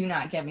great. Do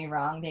not get me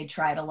wrong; they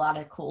tried a lot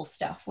of cool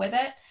stuff with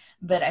it,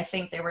 but I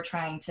think they were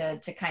trying to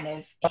kind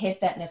of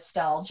hit that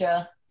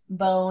nostalgia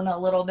bone a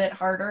little bit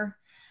harder.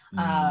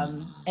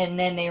 And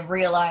then they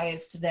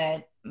realized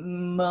that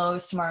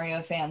most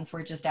Mario fans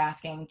were just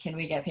asking, can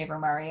we get Paper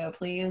Mario,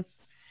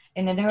 please?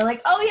 And then they were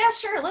like, oh, yeah,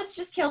 sure, let's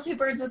just kill two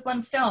birds with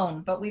one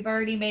stone. But we've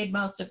already made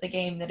most of the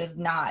game that is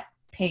not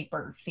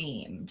paper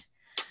themed.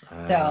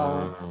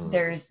 So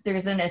there's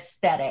an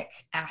aesthetic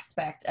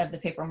aspect of the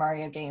Paper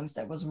Mario games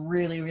that was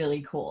really,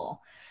 really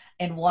cool.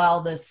 And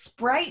while the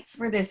sprites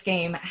for this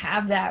game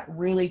have that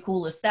really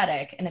cool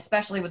aesthetic, and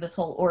especially with this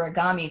whole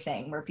origami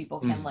thing where people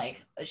can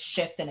like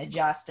shift and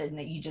adjust and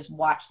that you just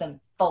watch them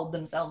fold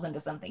themselves into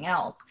something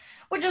else,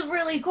 which is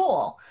really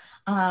cool.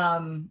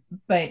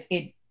 But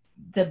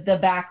the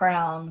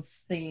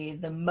backgrounds, the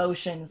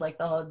motions, like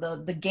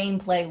the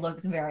gameplay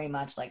looks very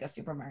much like a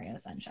Super Mario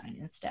Sunshine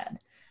instead.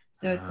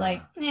 So it's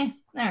like, all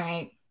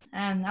right.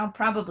 And I'll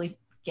probably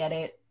get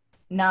it.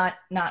 Not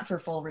for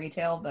full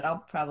retail, but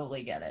I'll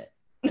probably get it.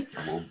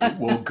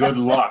 Well, good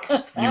luck.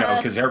 You know,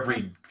 because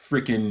every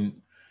freaking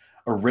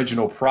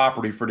original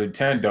property for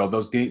Nintendo,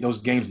 those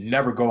games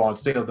never go on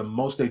sale. The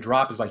most they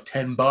drop is like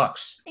 $10.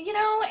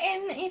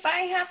 And if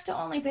I have to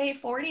only pay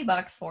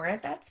 $40 for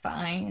it, that's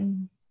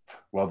fine.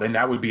 Well, then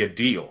that would be a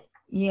deal.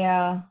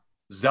 Yeah.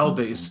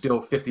 Zelda is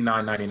still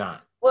 $59.99.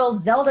 Well,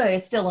 Zelda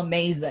is still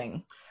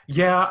amazing.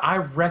 Yeah, I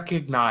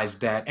recognize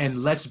that,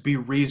 and let's be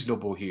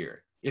reasonable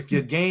here. If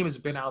your game has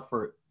been out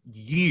for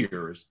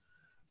years,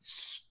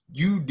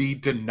 you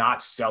need to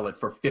not sell it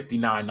for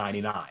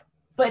 $59.99.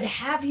 But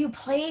have you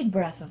played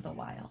Breath of the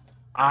Wild?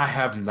 I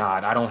have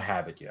not. I don't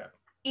have it yet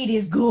It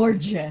is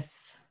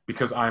gorgeous.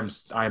 because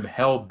I'm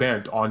hell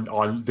bent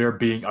on there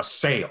being a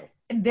sale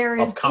There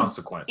of is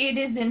consequence. it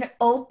is an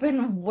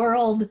open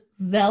world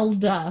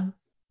Zelda.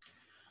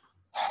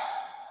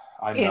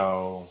 I It's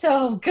know.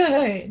 so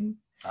good.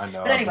 I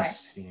know. But I've been anyway,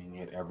 seeing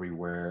it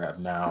everywhere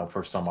now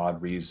for some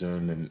odd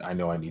reason, and I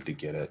know I need to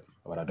get it,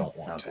 but I don't it's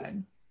want so to.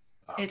 good.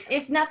 Okay.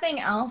 If nothing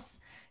else,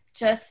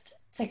 just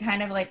to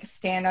kind of like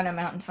stand on a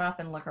mountaintop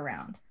and look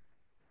around.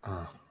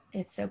 Uh,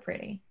 It's so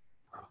pretty.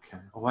 okay.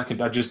 Well,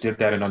 I just did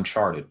that in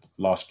Uncharted,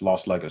 Lost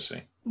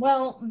Legacy.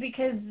 Well,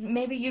 because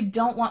maybe you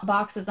don't want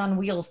boxes on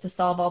wheels to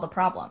solve all the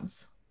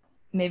problems.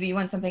 Maybe you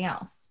want something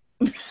else.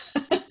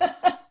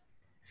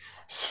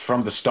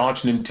 From the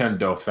staunch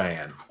Nintendo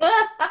fan.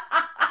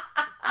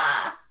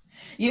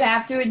 You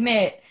have to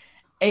admit,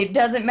 it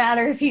doesn't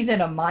matter if he's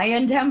in a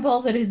Mayan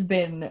temple that has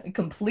been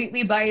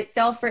completely by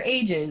itself for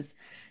ages.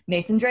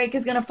 Nathan Drake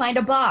is going to find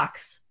a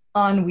box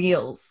on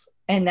wheels,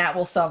 and that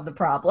will solve the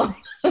problem.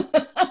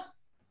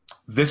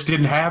 This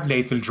didn't have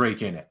Nathan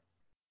Drake in it.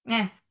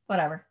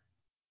 Whatever.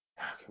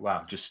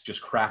 Wow,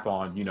 just crap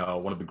on,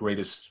 one of the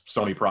greatest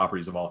Sony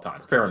properties of all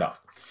time. Fair enough.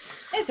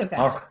 It's okay.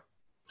 All right.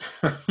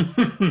 All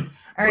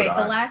but right,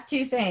 the last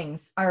two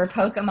things are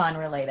Pokemon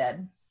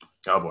related.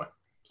 oh boy.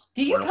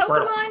 Do you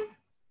Squirtle. Pokemon?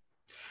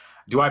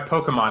 Do I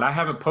Pokemon? I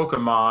haven't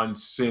Pokemon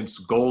since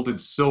Gold and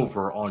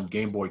Silver on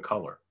Game Boy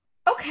Color.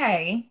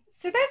 Okay,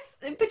 so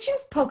but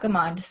you've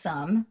Pokemoned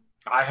some.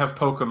 I have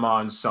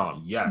Pokemon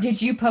some, Did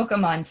yes. you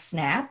Pokemon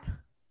Snap?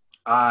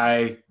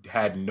 I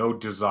had no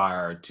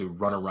desire to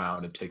run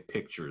around and take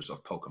pictures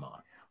of Pokemon.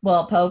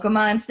 Well,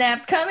 Pokemon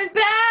Snap's coming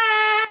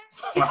back!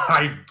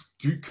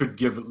 Could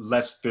give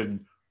less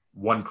than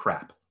one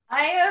crap.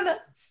 I am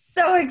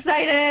so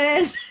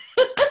excited!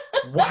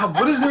 Wow,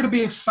 what is there to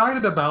be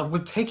excited about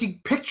with taking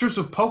pictures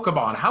of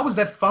Pokemon? How is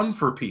that fun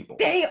for people?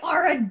 They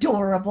are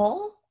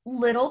adorable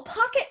little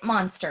pocket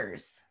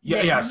monsters Yeah,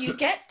 that yes. you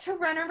get to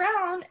run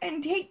around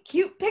and take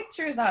cute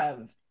pictures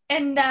of.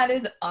 And that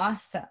is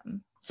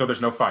awesome. So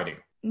there's no fighting.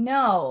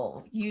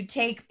 No, you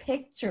take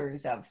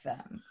pictures of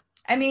them.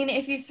 I mean,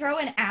 if you throw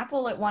an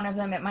apple at one of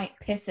them, it might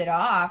piss it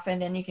off, and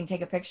then you can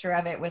take a picture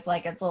of it with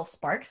like its little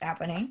sparks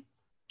happening.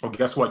 Well,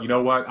 guess what? You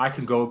know what? I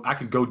can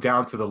go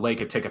down to the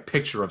lake and take a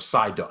picture of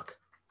Psyduck.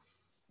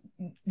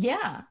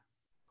 Yeah,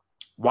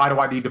 Why do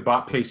I need to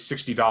pay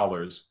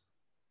 $60?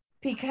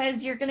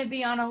 because you're going to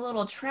be on a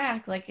little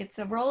track like it's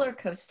a roller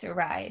coaster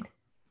ride,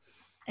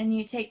 and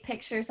you take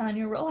pictures on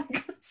your roller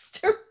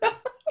coaster.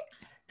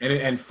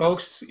 And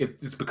folks,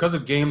 it's because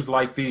of games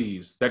like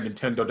these that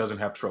Nintendo doesn't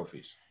have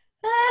trophies.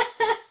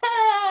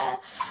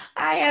 I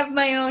have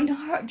my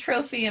own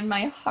trophy in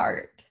my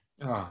heart.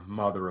 Oh,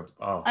 mother of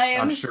I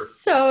I'm am sure.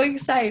 so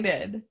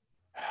excited.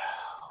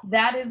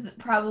 That is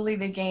probably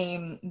the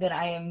game that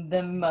I am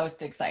the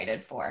most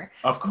excited for.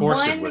 Of course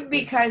it One, would be.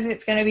 because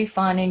it's going to be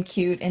fun and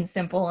cute and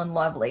simple and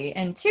lovely.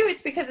 And two,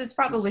 it's because it's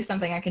probably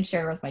something I can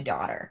share with my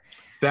daughter. I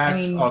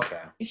That's mean, okay.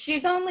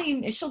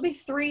 she'll be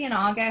 3 in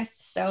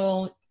August,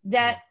 so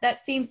that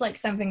seems like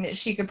something that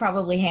she could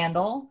probably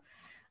handle.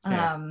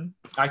 Yeah, Um,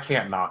 I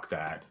can't knock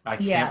that. I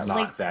yeah, can't knock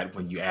like, that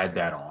when you add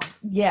that on.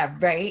 yeah,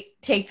 right.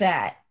 Take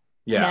that.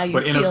 Now Yeah, you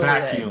but in a feel good.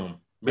 vacuum.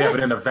 Yeah,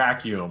 but in a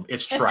vacuum,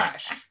 it's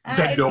trash that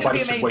It's gonna nobody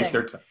be should waste amazing.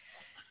 their time.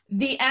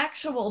 The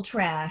actual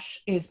trash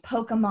is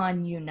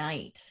Pokemon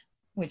Unite,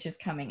 which is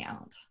coming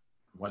out.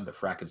 When the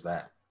frack is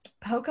that?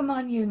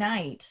 Pokemon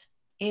Unite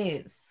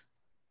is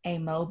a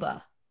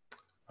MOBA.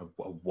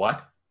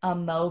 What? A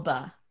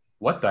MOBA.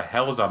 What the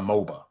hell is a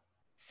MOBA?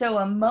 So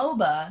a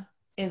MOBA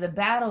is a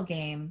battle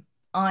game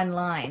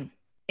online.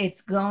 It's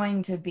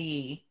going to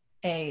be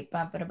a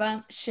bump and a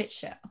bump shit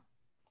show.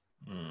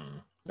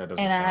 That doesn't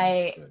And sound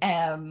I good.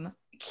 am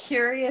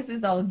curious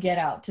as all get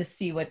out to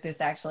see what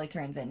this actually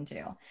turns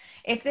into.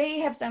 If they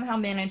have somehow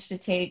managed to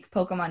take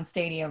Pokemon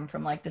Stadium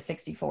from like the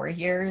 64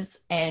 years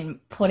and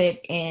put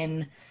it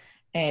in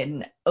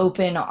an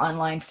open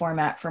online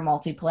format for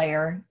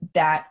multiplayer,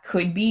 that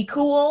could be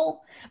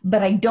cool,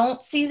 but I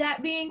don't see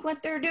that being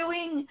what they're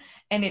doing,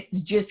 and it's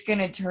just going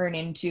to turn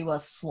into a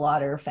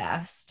slaughter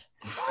fest,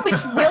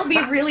 which will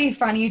be really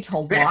funny to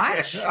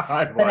watch,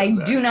 I'd but I watch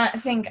that. do not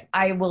think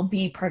I will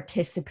be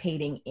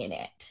participating in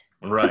it.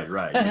 Right,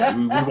 right. Yeah.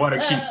 We want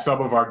to keep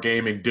some of our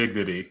gaming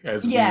dignity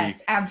as we.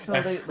 Yes,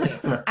 absolutely.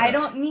 I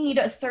don't need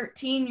a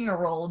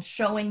 13-year-old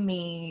showing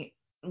me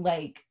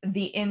like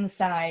the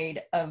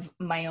inside of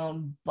my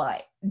own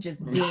butt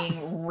just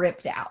being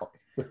ripped out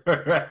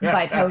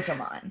by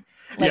Pokemon.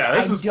 Like, Yeah, I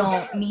this is.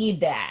 don't need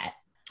that.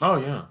 Oh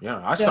yeah,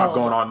 yeah. I stopped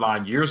going So,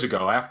 online years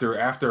ago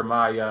after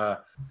my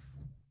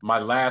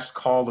last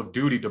Call of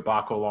Duty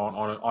debacle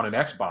on an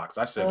Xbox.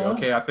 I said, oh,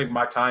 okay, I think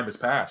my time has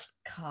passed.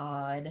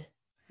 God.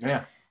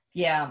 Yeah,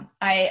 Yeah,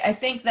 I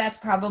think that's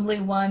probably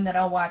one that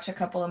I'll watch a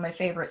couple of my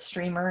favorite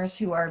streamers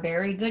who are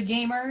very good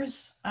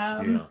gamers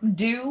yeah.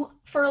 do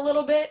for a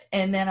little bit,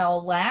 and then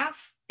I'll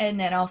laugh, and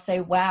then I'll say,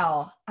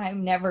 wow,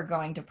 I'm never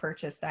going to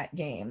purchase that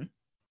game.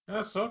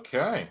 That's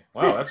okay.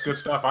 Wow, that's good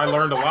stuff. I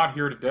learned a lot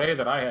here today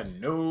that I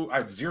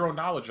had zero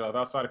knowledge of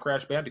outside of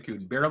Crash Bandicoot,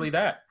 and barely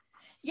that.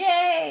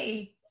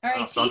 Yay! All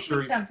right, So I'm teach me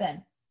sure.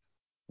 something.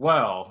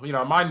 Well,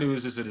 my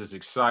news isn't as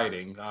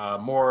exciting.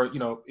 More,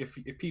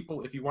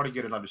 if you want to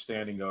get an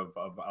understanding of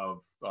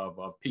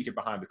peeking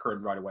behind the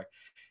curtain right away,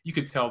 you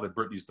can tell that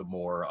Britney's the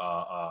more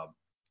uh,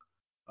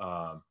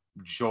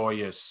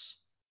 joyous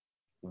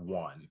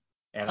one,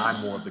 and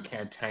I'm more of the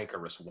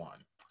cantankerous one.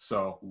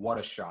 So what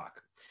a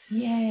shock. So,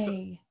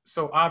 Yay.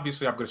 so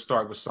obviously, I'm going to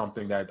start with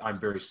something that I'm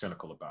very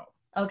cynical about.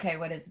 Okay,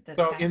 what is it this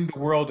So, time? in the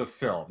world of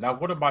film, now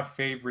one of my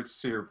favorite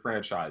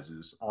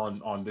franchises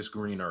on this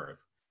green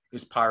earth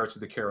is Pirates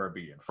of the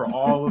Caribbean. For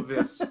all of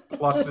its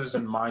pluses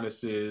and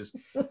minuses,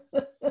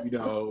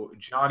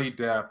 Johnny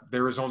Depp.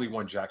 There is only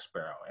one Jack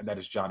Sparrow, and that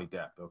is Johnny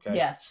Depp. Okay,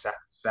 Yes.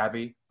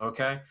 savvy.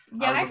 Okay, I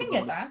Yeah, I remember can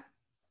going get to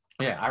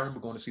that. yeah, I remember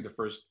going to see the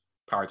first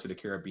Pirates of the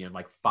Caribbean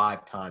like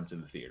 5 times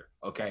in the theater.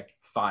 Okay,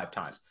 5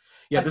 times.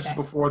 Yeah, this is Okay.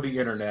 before the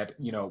internet,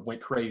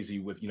 went crazy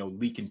with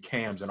leaking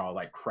cams and all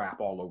that crap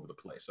all over the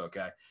place.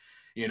 Okay,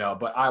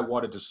 but I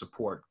wanted to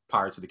support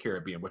Pirates of the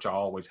Caribbean, which I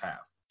always have.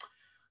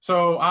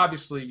 So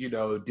obviously,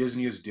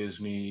 Disney is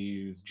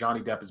Disney.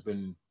 Johnny Depp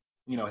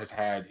has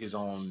had his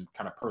own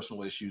kind of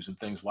personal issues and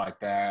things like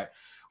that.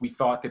 We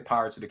thought that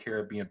Pirates of the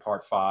Caribbean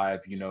Part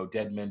 5,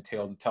 Dead Men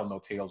Tell No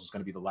Tales was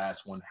going to be the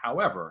last one.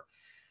 However,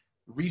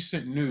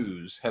 recent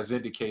news has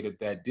indicated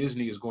that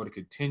Disney is going to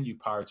continue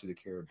Pirates of the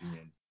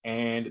Caribbean,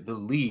 and the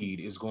lead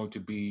is going to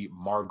be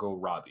Margot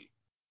Robbie.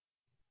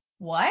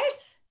 What?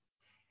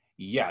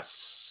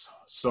 Yes.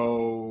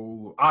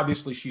 So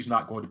obviously, she's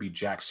not going to be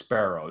Jack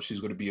Sparrow. She's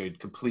going to be a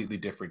completely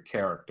different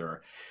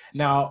character.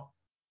 Now,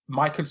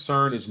 my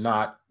concern is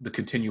not the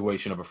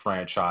continuation of a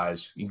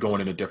franchise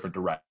going in a different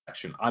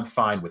direction. I'm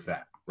fine with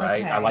that,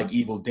 right? I like Okay.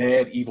 Evil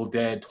Dead. Evil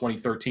Dead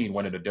 2013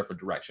 went in a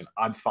different direction.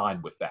 I'm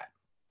fine with that.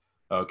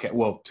 Okay.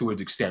 Well, to an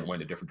extent,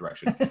 went in a different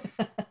direction.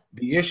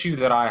 The issue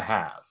that I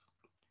have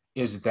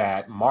is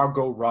that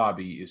Margot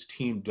Robbie is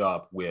teamed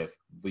up with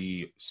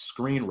the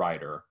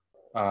screenwriter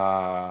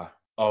uh,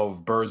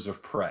 of Birds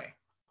of Prey.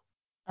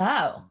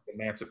 Oh,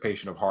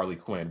 Emancipation of Harley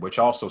Quinn, which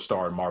also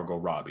starred Margot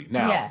Robbie.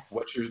 Now, yes.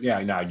 what's your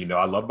yeah? Now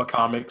I love my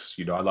comics.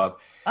 I love,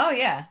 Oh,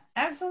 yeah,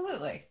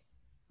 absolutely.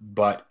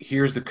 but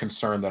here's the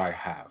concern that I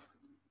have.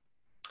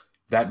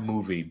 That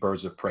movie,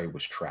 Birds of Prey,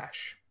 was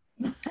trash.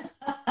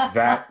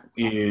 That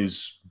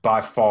is by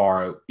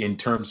far, in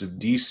terms of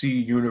DC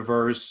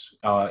Universe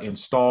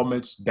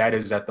installments, that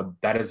is at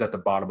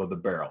the bottom of the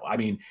barrel. I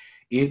mean,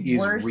 it is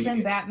Worse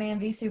than Batman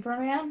v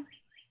Superman?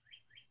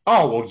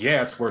 Oh well,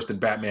 yeah, it's worse than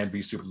Batman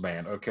v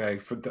Superman. Okay,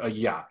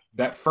 yeah,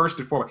 that first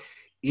and foremost,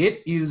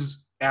 it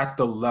is at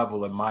the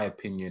level, in my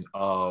opinion,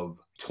 of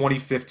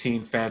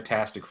 2015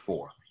 Fantastic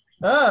Four.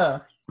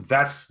 Ugh.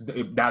 That's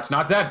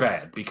not that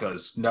bad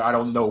because no, I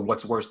don't know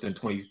what's worse than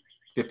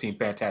 2015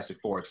 Fantastic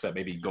Four except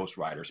maybe Ghost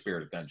Rider,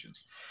 Spirit of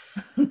Vengeance,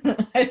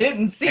 I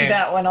didn't see and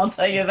that one, I'll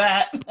tell you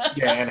that.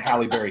 yeah, and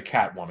Halle Berry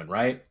Catwoman,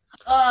 right?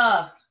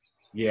 Ugh.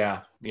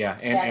 Yeah, yeah,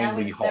 Yeah, and that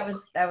Lee was that Hulk.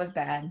 was that was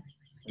bad.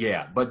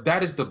 Yeah, but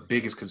that is the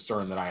biggest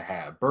concern that I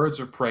have. Birds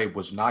of Prey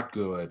was not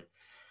good.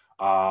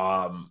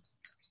 Um,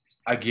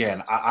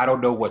 Again, I don't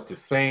know what to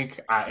think.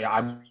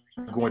 I'm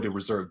going to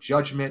reserve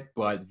judgment,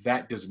 but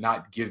that does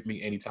not give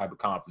me any type of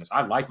confidence.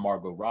 I like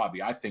Margot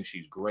Robbie. I think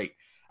she's great.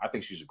 I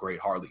think she's a great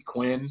Harley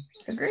Quinn.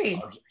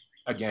 Agreed.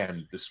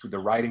 Again, the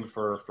writing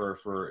for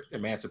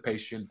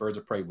Emancipation, Birds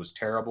of Prey was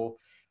terrible.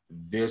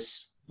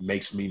 This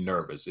makes me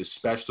nervous,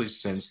 especially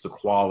since the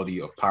quality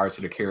of Pirates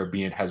of the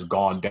Caribbean has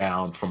gone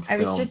down from I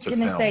was film just to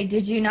gonna say, film.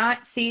 did you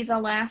not see the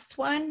last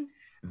one?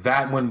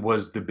 That one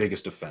was the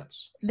biggest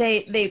offense.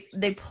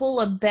 They pull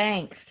a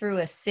bank through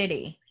a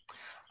city.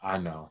 I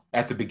know.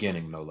 At the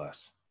beginning, no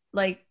less.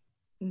 Like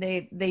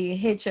they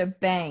hitch a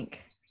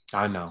bank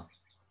I know.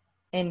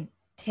 and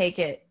take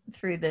it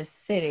through this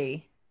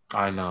city.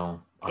 I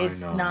know. I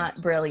It's know.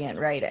 not brilliant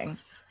writing,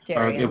 It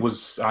Darian.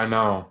 was. I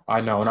know. I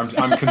know. And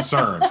I'm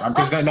concerned. I'm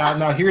concerned.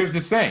 Now here's the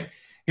thing.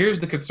 Here's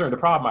the concern. The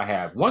problem I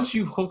have. Once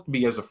you've hooked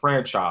me as a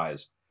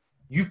franchise,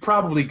 you've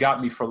probably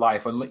got me for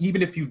life. And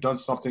even if you've done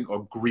something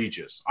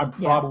egregious, I'm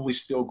Yeah. probably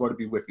still going to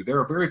be with you. There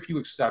are very few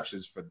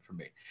exceptions for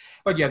me.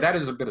 But yeah, that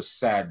is a bit of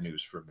sad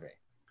news for me.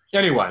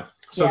 Anyway,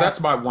 so that's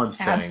my Yes, one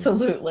thing.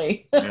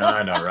 absolutely. Yeah,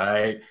 I know,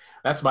 right?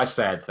 That's my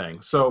sad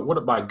thing. So,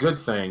 what my good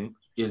thing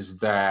is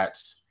that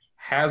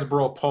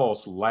Hasbro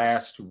Pulse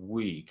last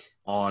week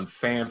on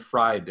Fan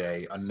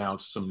Friday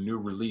announced some new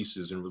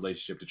releases in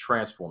relationship to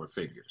Transformer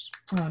figures.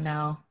 Oh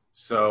no.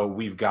 So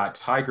we've got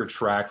Tiger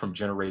Track from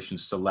Generation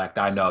Select.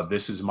 I know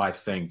this is my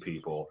thing,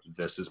 people.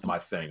 This is my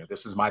thing.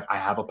 I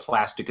have a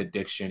plastic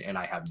addiction and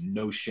I have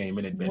no shame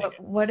in admitting it.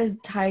 What does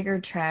Tiger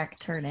Track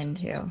turn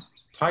into?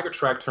 Tiger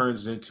Track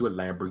turns into a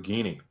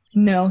Lamborghini.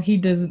 No, he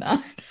does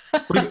not.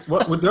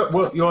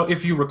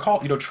 If you recall,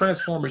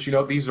 Transformers,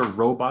 these are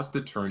robots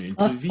that turn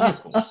into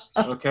vehicles.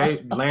 Okay,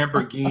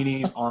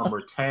 Lamborghinis,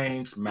 armored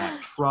tanks,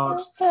 Mack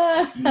trucks,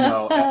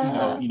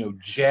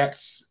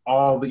 jets,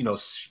 all the,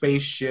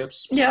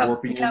 spaceships, Yep.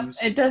 scorpions.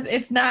 It does.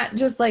 It's not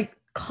just like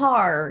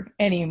car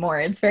anymore.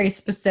 It's very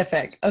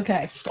specific.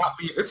 Okay.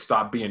 It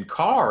stopped being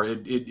car.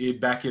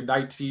 It back in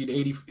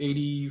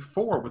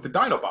 1984 with the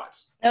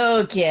Dinobots.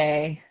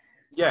 Okay.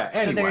 Yeah. So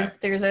Anyway,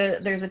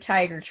 there's a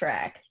Tiger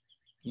Track.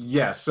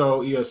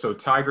 So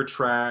Tiger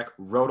Track,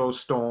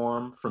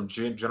 Rotostorm from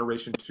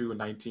Generation Two in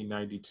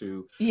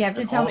 1992, You have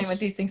to and tell me what also,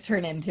 these things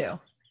turn into.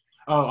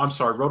 oh, I'm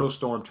sorry,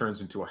 Rotostorm turns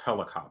into a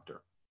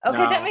helicopter. Okay,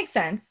 that Now, makes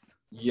sense.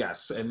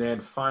 yes, and then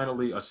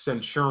finally a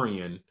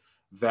Centurion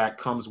that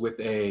comes with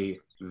a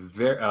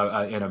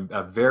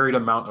varied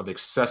amount of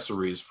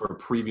accessories for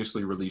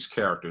previously released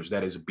characters.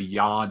 That is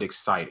beyond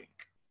exciting.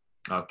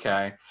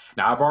 Okay,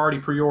 now I've already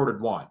pre-ordered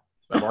one.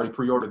 I've already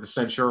pre-ordered the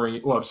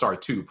Centurion. Well, I'm sorry,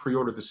 two.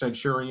 Pre-ordered the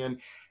Centurion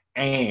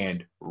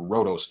and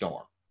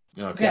Rotostorm.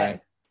 Okay,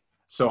 Okay.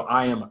 so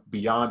I am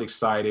beyond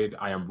excited.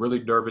 I am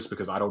really nervous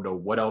because I don't know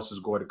what else is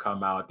going to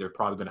come out. They're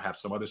probably going to have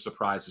some other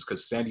surprises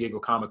because San Diego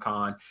Comic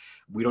Con,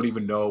 we don't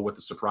even know what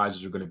the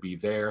surprises are going to be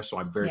there. So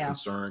I'm very Yeah.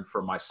 concerned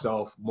for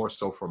myself, more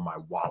so for my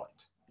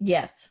wallet.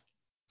 Yes.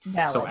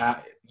 So Valid.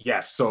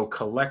 yes, so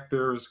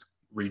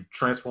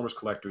Transformers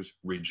collectors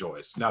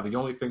rejoice. Now the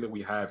only thing that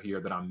we have here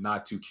that I'm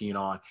not too keen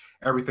on,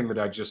 everything that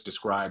I just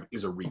described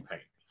is a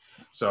repaint.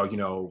 So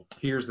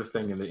here's the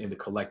thing in the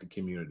collecting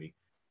community.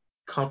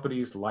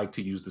 Companies like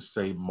to use the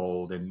same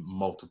mold in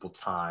multiple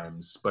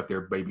times, but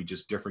they're maybe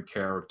just different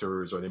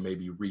characters or they may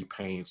be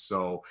repaints.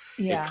 So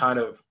it Yeah. kind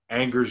of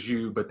angers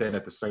you, but then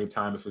at the same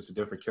time, if it's a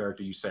different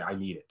character, you say, I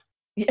need it.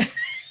 Yeah.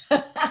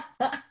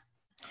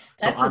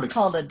 So That's what's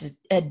called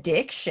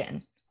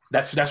addiction.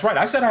 that's right.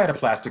 I said I had a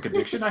plastic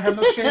addiction. I have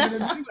no shame in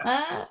admitting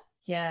that.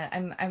 Yeah,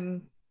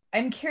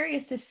 I'm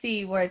curious to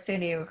see what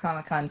San Diego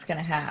Comic Con's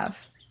gonna have.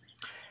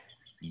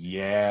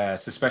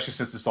 Yes, especially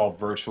since it's all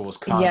virtual, it's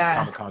Yeah,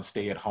 Comic Con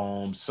stay at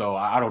home. So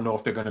I don't know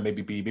if they're going to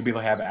maybe they'll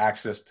have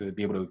access to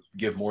be able to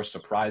give more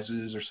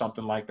surprises or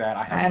something like that.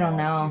 I have I no don't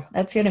know. idea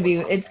That's gonna be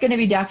what's up. it's gonna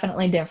be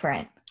definitely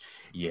different.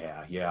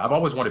 Yeah, yeah. I've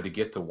always wanted to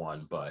get to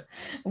one, but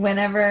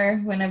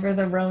Whenever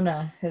the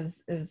Rona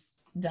is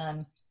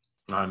done.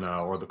 I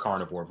know, or the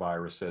carnivore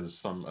virus,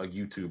 as a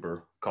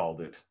YouTuber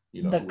called it. The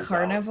who was out.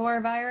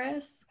 carnivore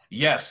virus?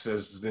 Yes,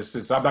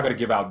 I'm not going to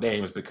give out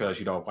names because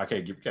I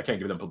can't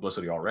give them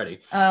publicity already.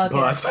 Oh, okay,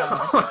 But that's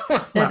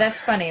valid. No,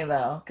 that's funny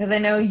though, because I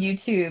know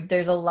YouTube,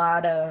 there's a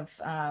lot of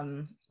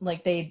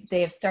like they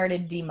have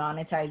started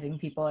demonetizing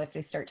people if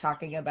they start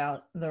talking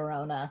about the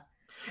Rona.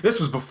 this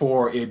was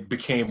before it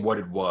became what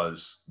it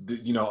was.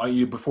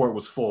 Before it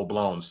was full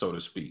blown, so to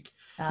speak.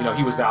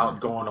 He was Uh out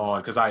going on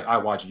because I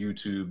watch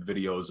YouTube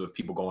videos of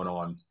people going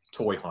on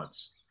toy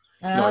hunts.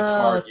 At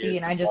oh, see, Target, and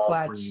and I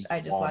Walgreens,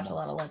 and just watch a Walmart.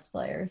 lot of Let's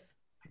Players.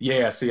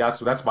 Yeah, see,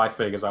 that's my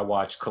thing is I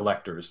watch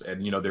collectors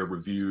and their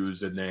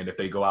reviews, and then if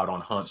they go out on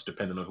hunts,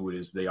 depending on who it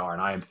is they are,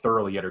 and I am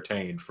thoroughly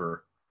entertained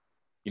for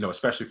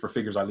especially for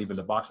figures I leave in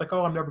the box, like,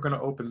 oh, I'm never going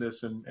to open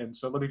this, and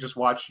so let me just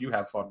watch you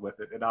have fun with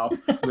it, and I'll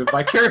live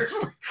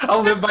vicariously.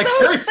 I'll live That's so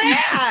vicariously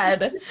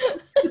sad.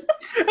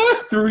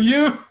 through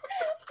you.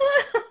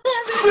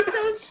 That's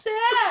so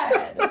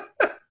sad.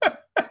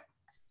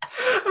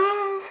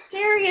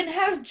 Darian,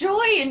 have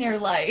joy in your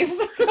life.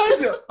 I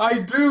do. I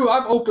do.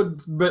 I've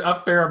opened a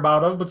fair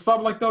amount of, but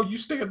some like, no, you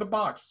stay in the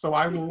box. So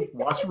I will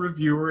watch a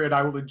reviewer and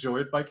I will enjoy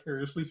it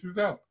vicariously through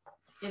them.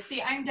 You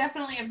see, I'm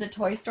definitely of the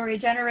Toy Story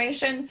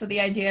generation, so the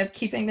idea of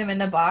keeping them in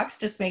the box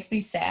just makes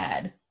me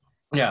sad.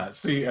 Yeah,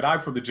 see, and I'm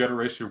from the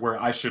generation where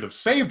I should have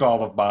saved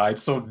all of mine.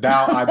 So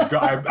now I'm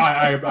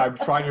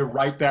trying to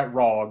right that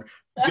wrong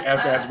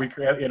as we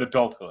in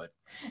adulthood.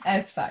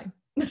 That's fine.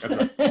 That's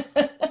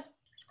right.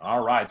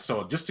 All right.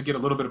 So just to get a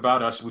little bit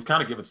about us, we've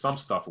kind of given some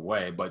stuff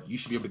away, but you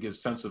should be able to get a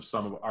sense of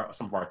some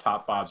of our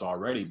top fives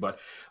already. But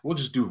we'll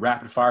just do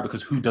rapid fire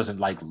because who doesn't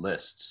like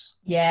lists?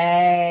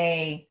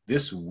 Yay.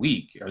 This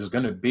week is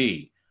going to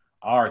be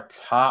our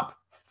top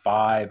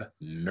five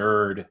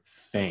nerd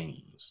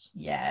things.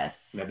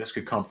 Yes. Now, this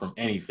could come from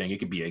anything. It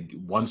could be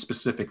one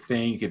specific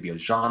thing. It could be a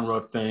genre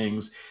of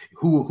things.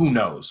 Who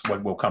knows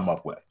what we'll come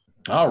up with?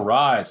 All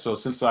right. So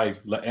since I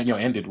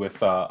ended with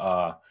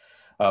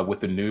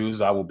the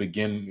news, I will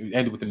begin.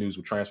 Ended with the news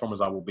with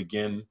Transformers. I will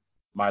begin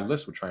my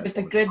list with With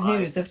the Transformers. good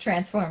news of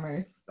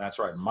Transformers. That's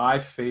right. My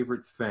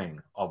favorite thing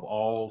of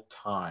all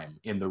time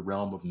in the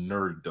realm of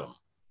nerddom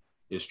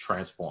is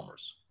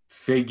Transformers.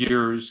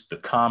 Figures, the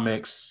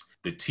comics,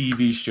 the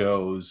TV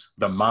shows,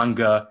 the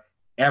manga,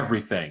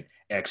 everything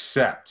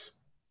except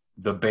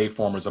the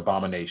Bayformers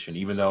Abomination.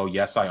 Even though,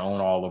 yes, I own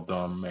all of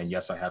them, and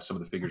yes, I have some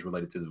of the figures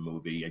related to the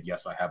movie, and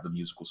yes, I have the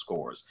musical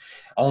scores.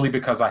 Only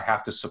because I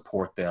have to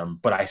support them,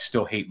 but I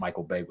still hate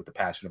Michael Bay with the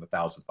passion of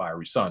 1,000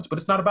 Fiery Suns. But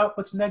it's not about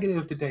what's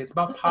negative today, it's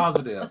about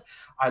positive.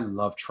 I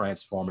love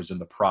Transformers and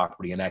the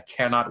property, and I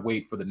cannot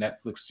wait for the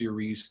Netflix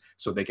series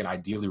so they can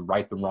ideally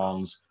right the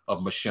wrongs of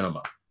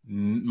Machinima.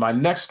 My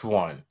next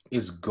one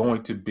is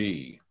going to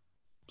be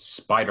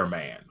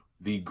Spider-Man,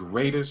 the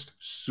greatest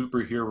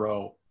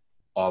superhero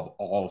of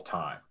all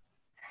time.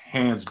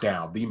 Hands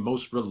down, the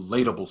most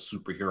relatable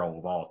superhero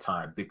of all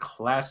time. The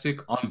classic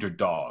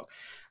underdog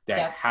that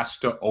Yep. has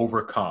to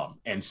overcome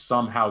and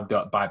somehow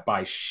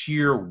by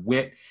sheer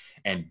wit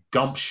and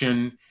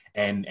gumption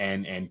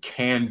and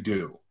can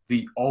do.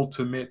 The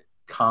ultimate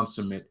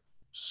consummate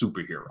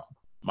superhero.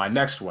 My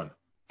next one,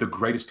 the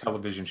greatest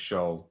television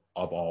show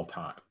of all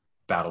time,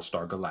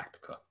 Battlestar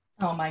Galactica.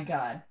 Oh my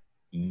God.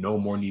 No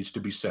more needs to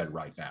be said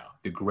right now.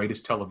 The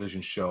greatest television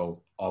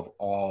show of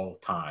all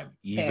time,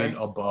 even Bears.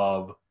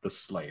 above The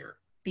Slayer.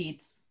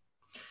 Beats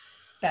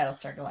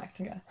Battlestar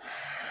Galactica. Okay,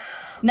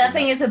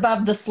 Nothing is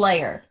above the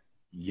Slayer,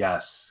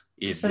 yes,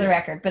 just it for the did.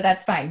 record, but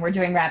that's fine. We're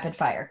doing rapid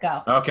fire.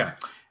 Go. Okay,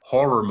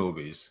 horror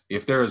movies.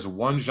 If there is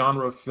one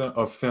genre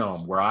of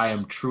film where I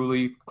am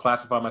truly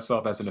classify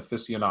myself as an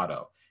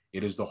aficionado,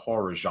 it is the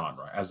horror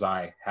genre, as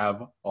I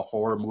have a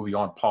horror movie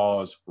on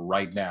pause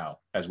right now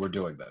as we're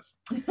doing this.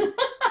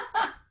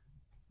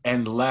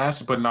 And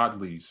last but not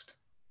least,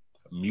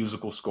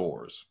 musical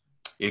scores.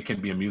 It can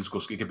be a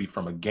musical, it could be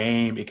from a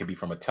game, it could be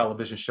from a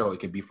television show, it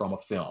could be from a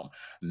film.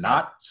 Yep.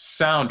 Not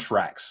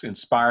soundtracks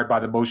inspired by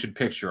the motion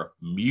picture,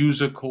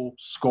 musical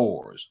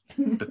scores.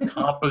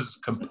 The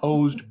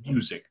composed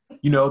music.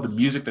 The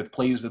music that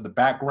plays in the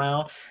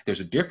background.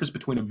 There's a difference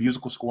between a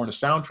musical score and a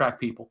soundtrack,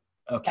 people.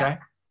 Yep. Okay?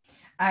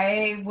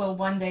 I will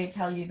one day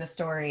tell you the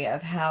story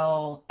of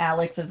how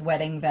Alex's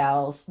wedding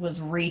vows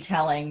was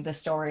retelling the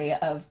story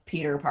of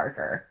Peter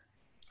Parker,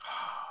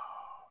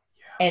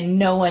 and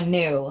no Yes. one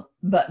knew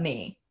but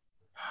me.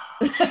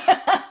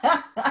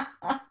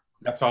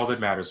 That's all that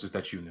matters is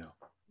that you know.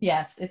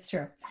 Yes, it's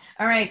true.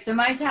 All right, so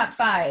my top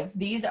five.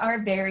 These are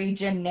very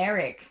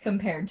generic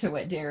compared to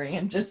what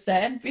Darian just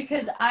said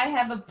because I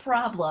have a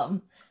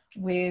problem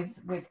with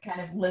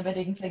kind of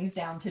limiting things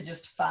down to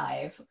just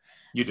five.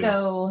 You do.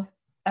 So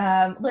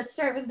let's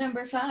start with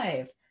number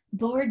five.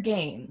 Board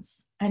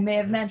games. I may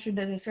have mentioned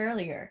this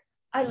earlier.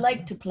 I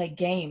like to play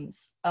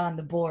games on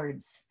the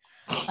boards.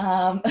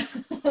 Um,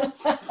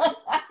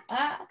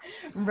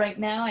 right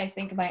now, I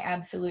think my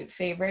absolute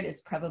favorite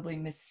is probably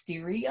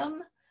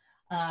Mysterium.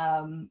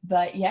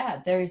 But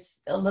yeah,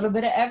 there's a little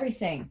bit of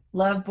everything.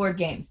 Love board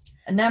games.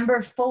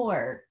 Number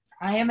four,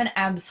 I am an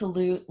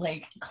absolute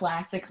like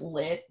classic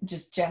lit,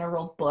 just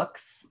general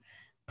books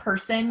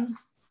person,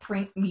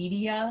 print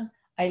media.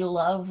 I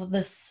love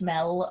the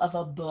smell of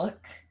a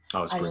book.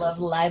 Oh, it's I great, love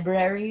isn't it?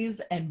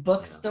 libraries and Yeah.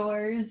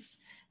 bookstores.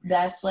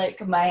 That's Yes.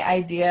 like my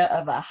idea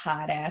of a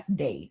hot ass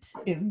date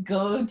is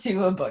go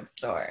to a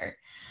bookstore.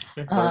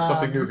 Okay, learn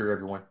something new Um, here,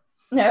 everyone.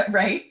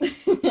 right?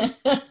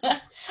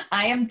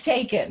 I am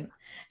taken.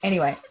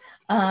 Anyway,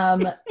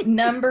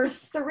 number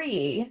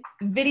three,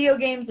 video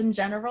games in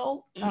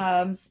general.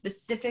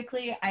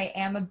 Specifically, I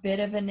am a bit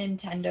of a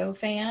Nintendo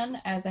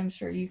fan, as I'm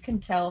sure you can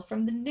tell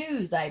from the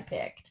news I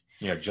picked.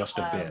 Yeah, just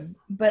a bit.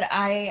 But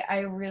I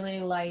really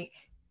like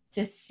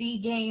to see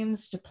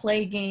games, to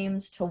play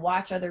games, to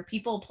watch other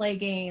people play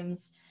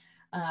games.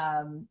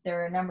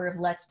 There are a number of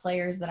Let's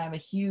Players that I'm a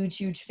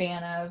huge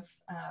fan of,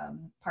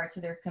 parts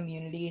of their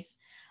communities.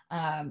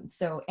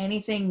 So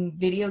anything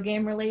video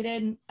game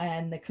related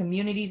and the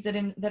communities that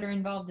are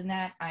involved in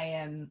that, I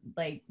am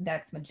like,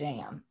 that's my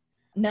jam.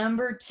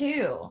 Number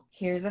two,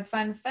 here's a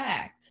fun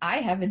fact. I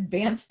have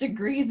advanced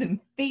degrees in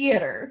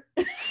theater.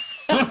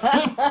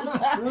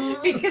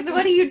 Because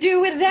what do you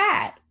do with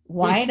that?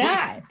 Why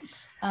not?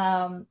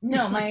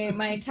 No,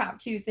 my top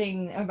two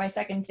thing, or my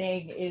second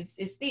thing is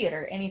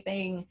theater.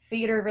 Anything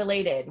theater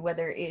related,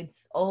 whether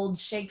it's old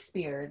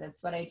Shakespeare.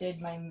 That's what I did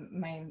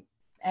my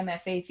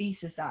MFA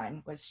thesis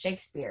on, was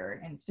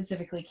Shakespeare, and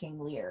specifically King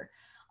Lear,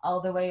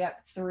 all the way up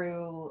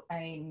through.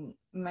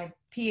 My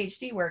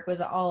PhD work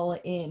was all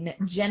in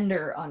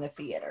gender on the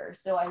theater,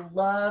 so I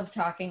love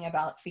talking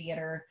about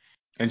theater.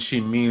 And she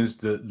means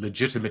the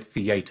legitimate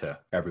theater,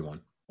 everyone.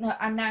 No,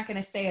 I'm not going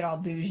to say it all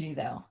bougie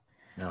though.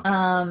 Okay. That's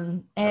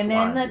And why then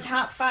I'm the here.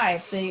 top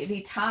five,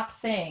 the top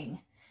thing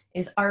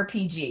is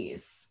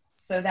RPGs.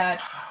 So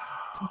that's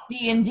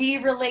D&D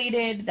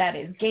related, that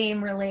is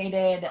game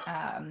related.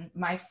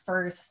 My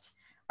first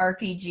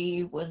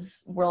RPG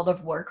was World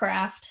of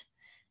Warcraft,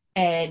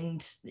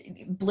 and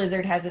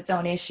Blizzard has its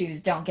own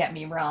issues, don't get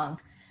me wrong.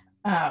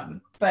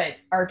 But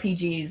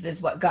RPGs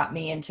is what got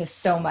me into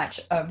so much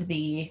of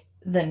the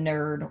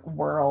nerd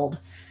world.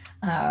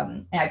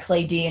 I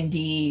play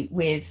D&D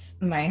with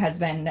my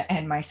husband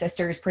and my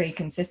sisters pretty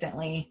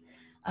consistently.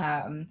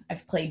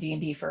 I've played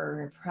D&D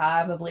for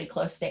probably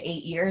close to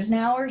 8 years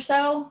now or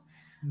so.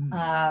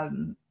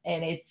 And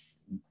it's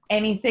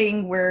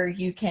anything where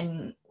you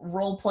can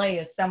role play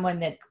as someone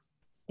that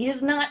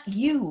is not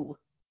you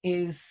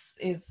is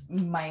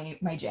my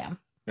jam.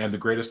 And the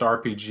greatest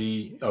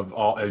RPG of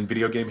all in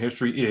video game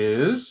history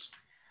is.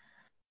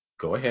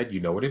 Go ahead. You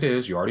know what it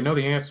is. You already know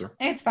the answer.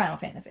 It's Final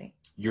Fantasy.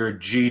 You're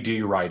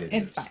GD right. It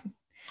It's is. fine.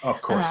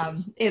 Of course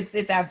it is.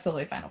 It's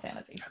absolutely Final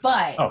Fantasy,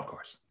 but Oh, of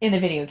course. in the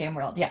video game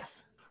world,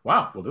 yes.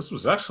 Wow. Well, this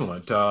was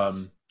excellent.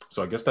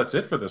 So I guess that's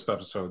it for this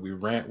episode. We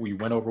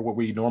went over what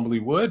we normally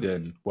would,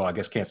 and well, I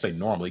guess can't say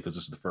normally because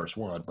this is the first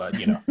one, but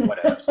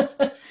whatevs.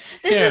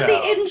 This You is the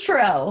know,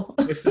 intro.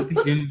 this is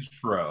the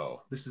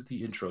intro. This is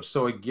the intro.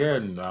 So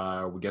again,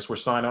 we guess we're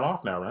signing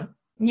off now, right?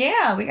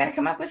 Yeah, we got to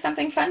come up with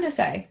something fun to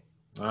say.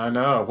 I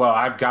know. Well,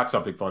 I've got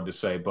something fun to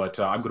say, but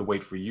I'm going to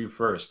wait for you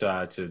first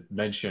to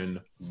mention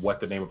what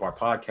the name of our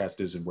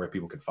podcast is and where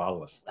people can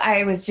follow us.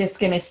 I was just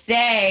going to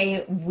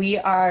say we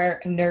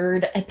are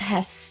Nerd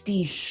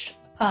Pastiche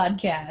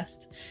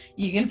Podcast.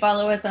 You can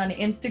follow us on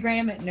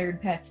Instagram at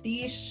Nerd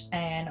Pastiche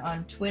and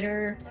on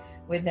Twitter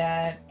with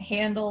that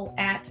handle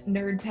at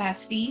Nerd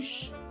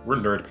Pastiche. We're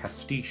Nerd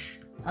Pastiche.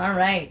 All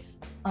right.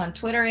 On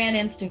Twitter and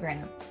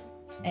Instagram.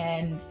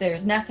 And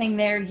there's nothing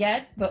there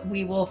yet, but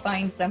we will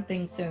find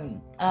something soon.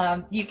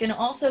 You can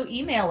also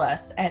email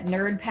us at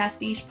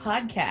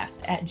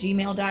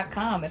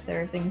nerdpastichepodcast@gmail.com if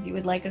there are things you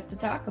would like us to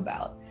talk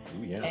about.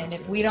 Ooh, yeah, And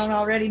if good. we don't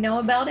already know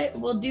about it,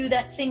 we'll do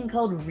that thing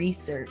called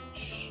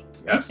research.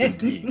 Yes,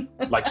 indeed.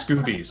 Like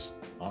Scoobies.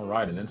 All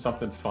right, and then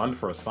something fun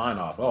for a sign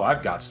off. Oh,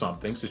 I've got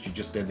something since you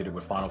just ended it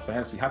with Final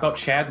Fantasy. How about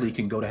Chadley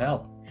can go to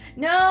hell?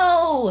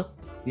 No!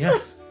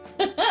 Yes.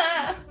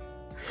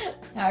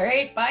 All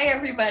right, bye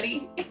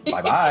everybody.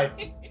 Bye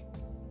bye.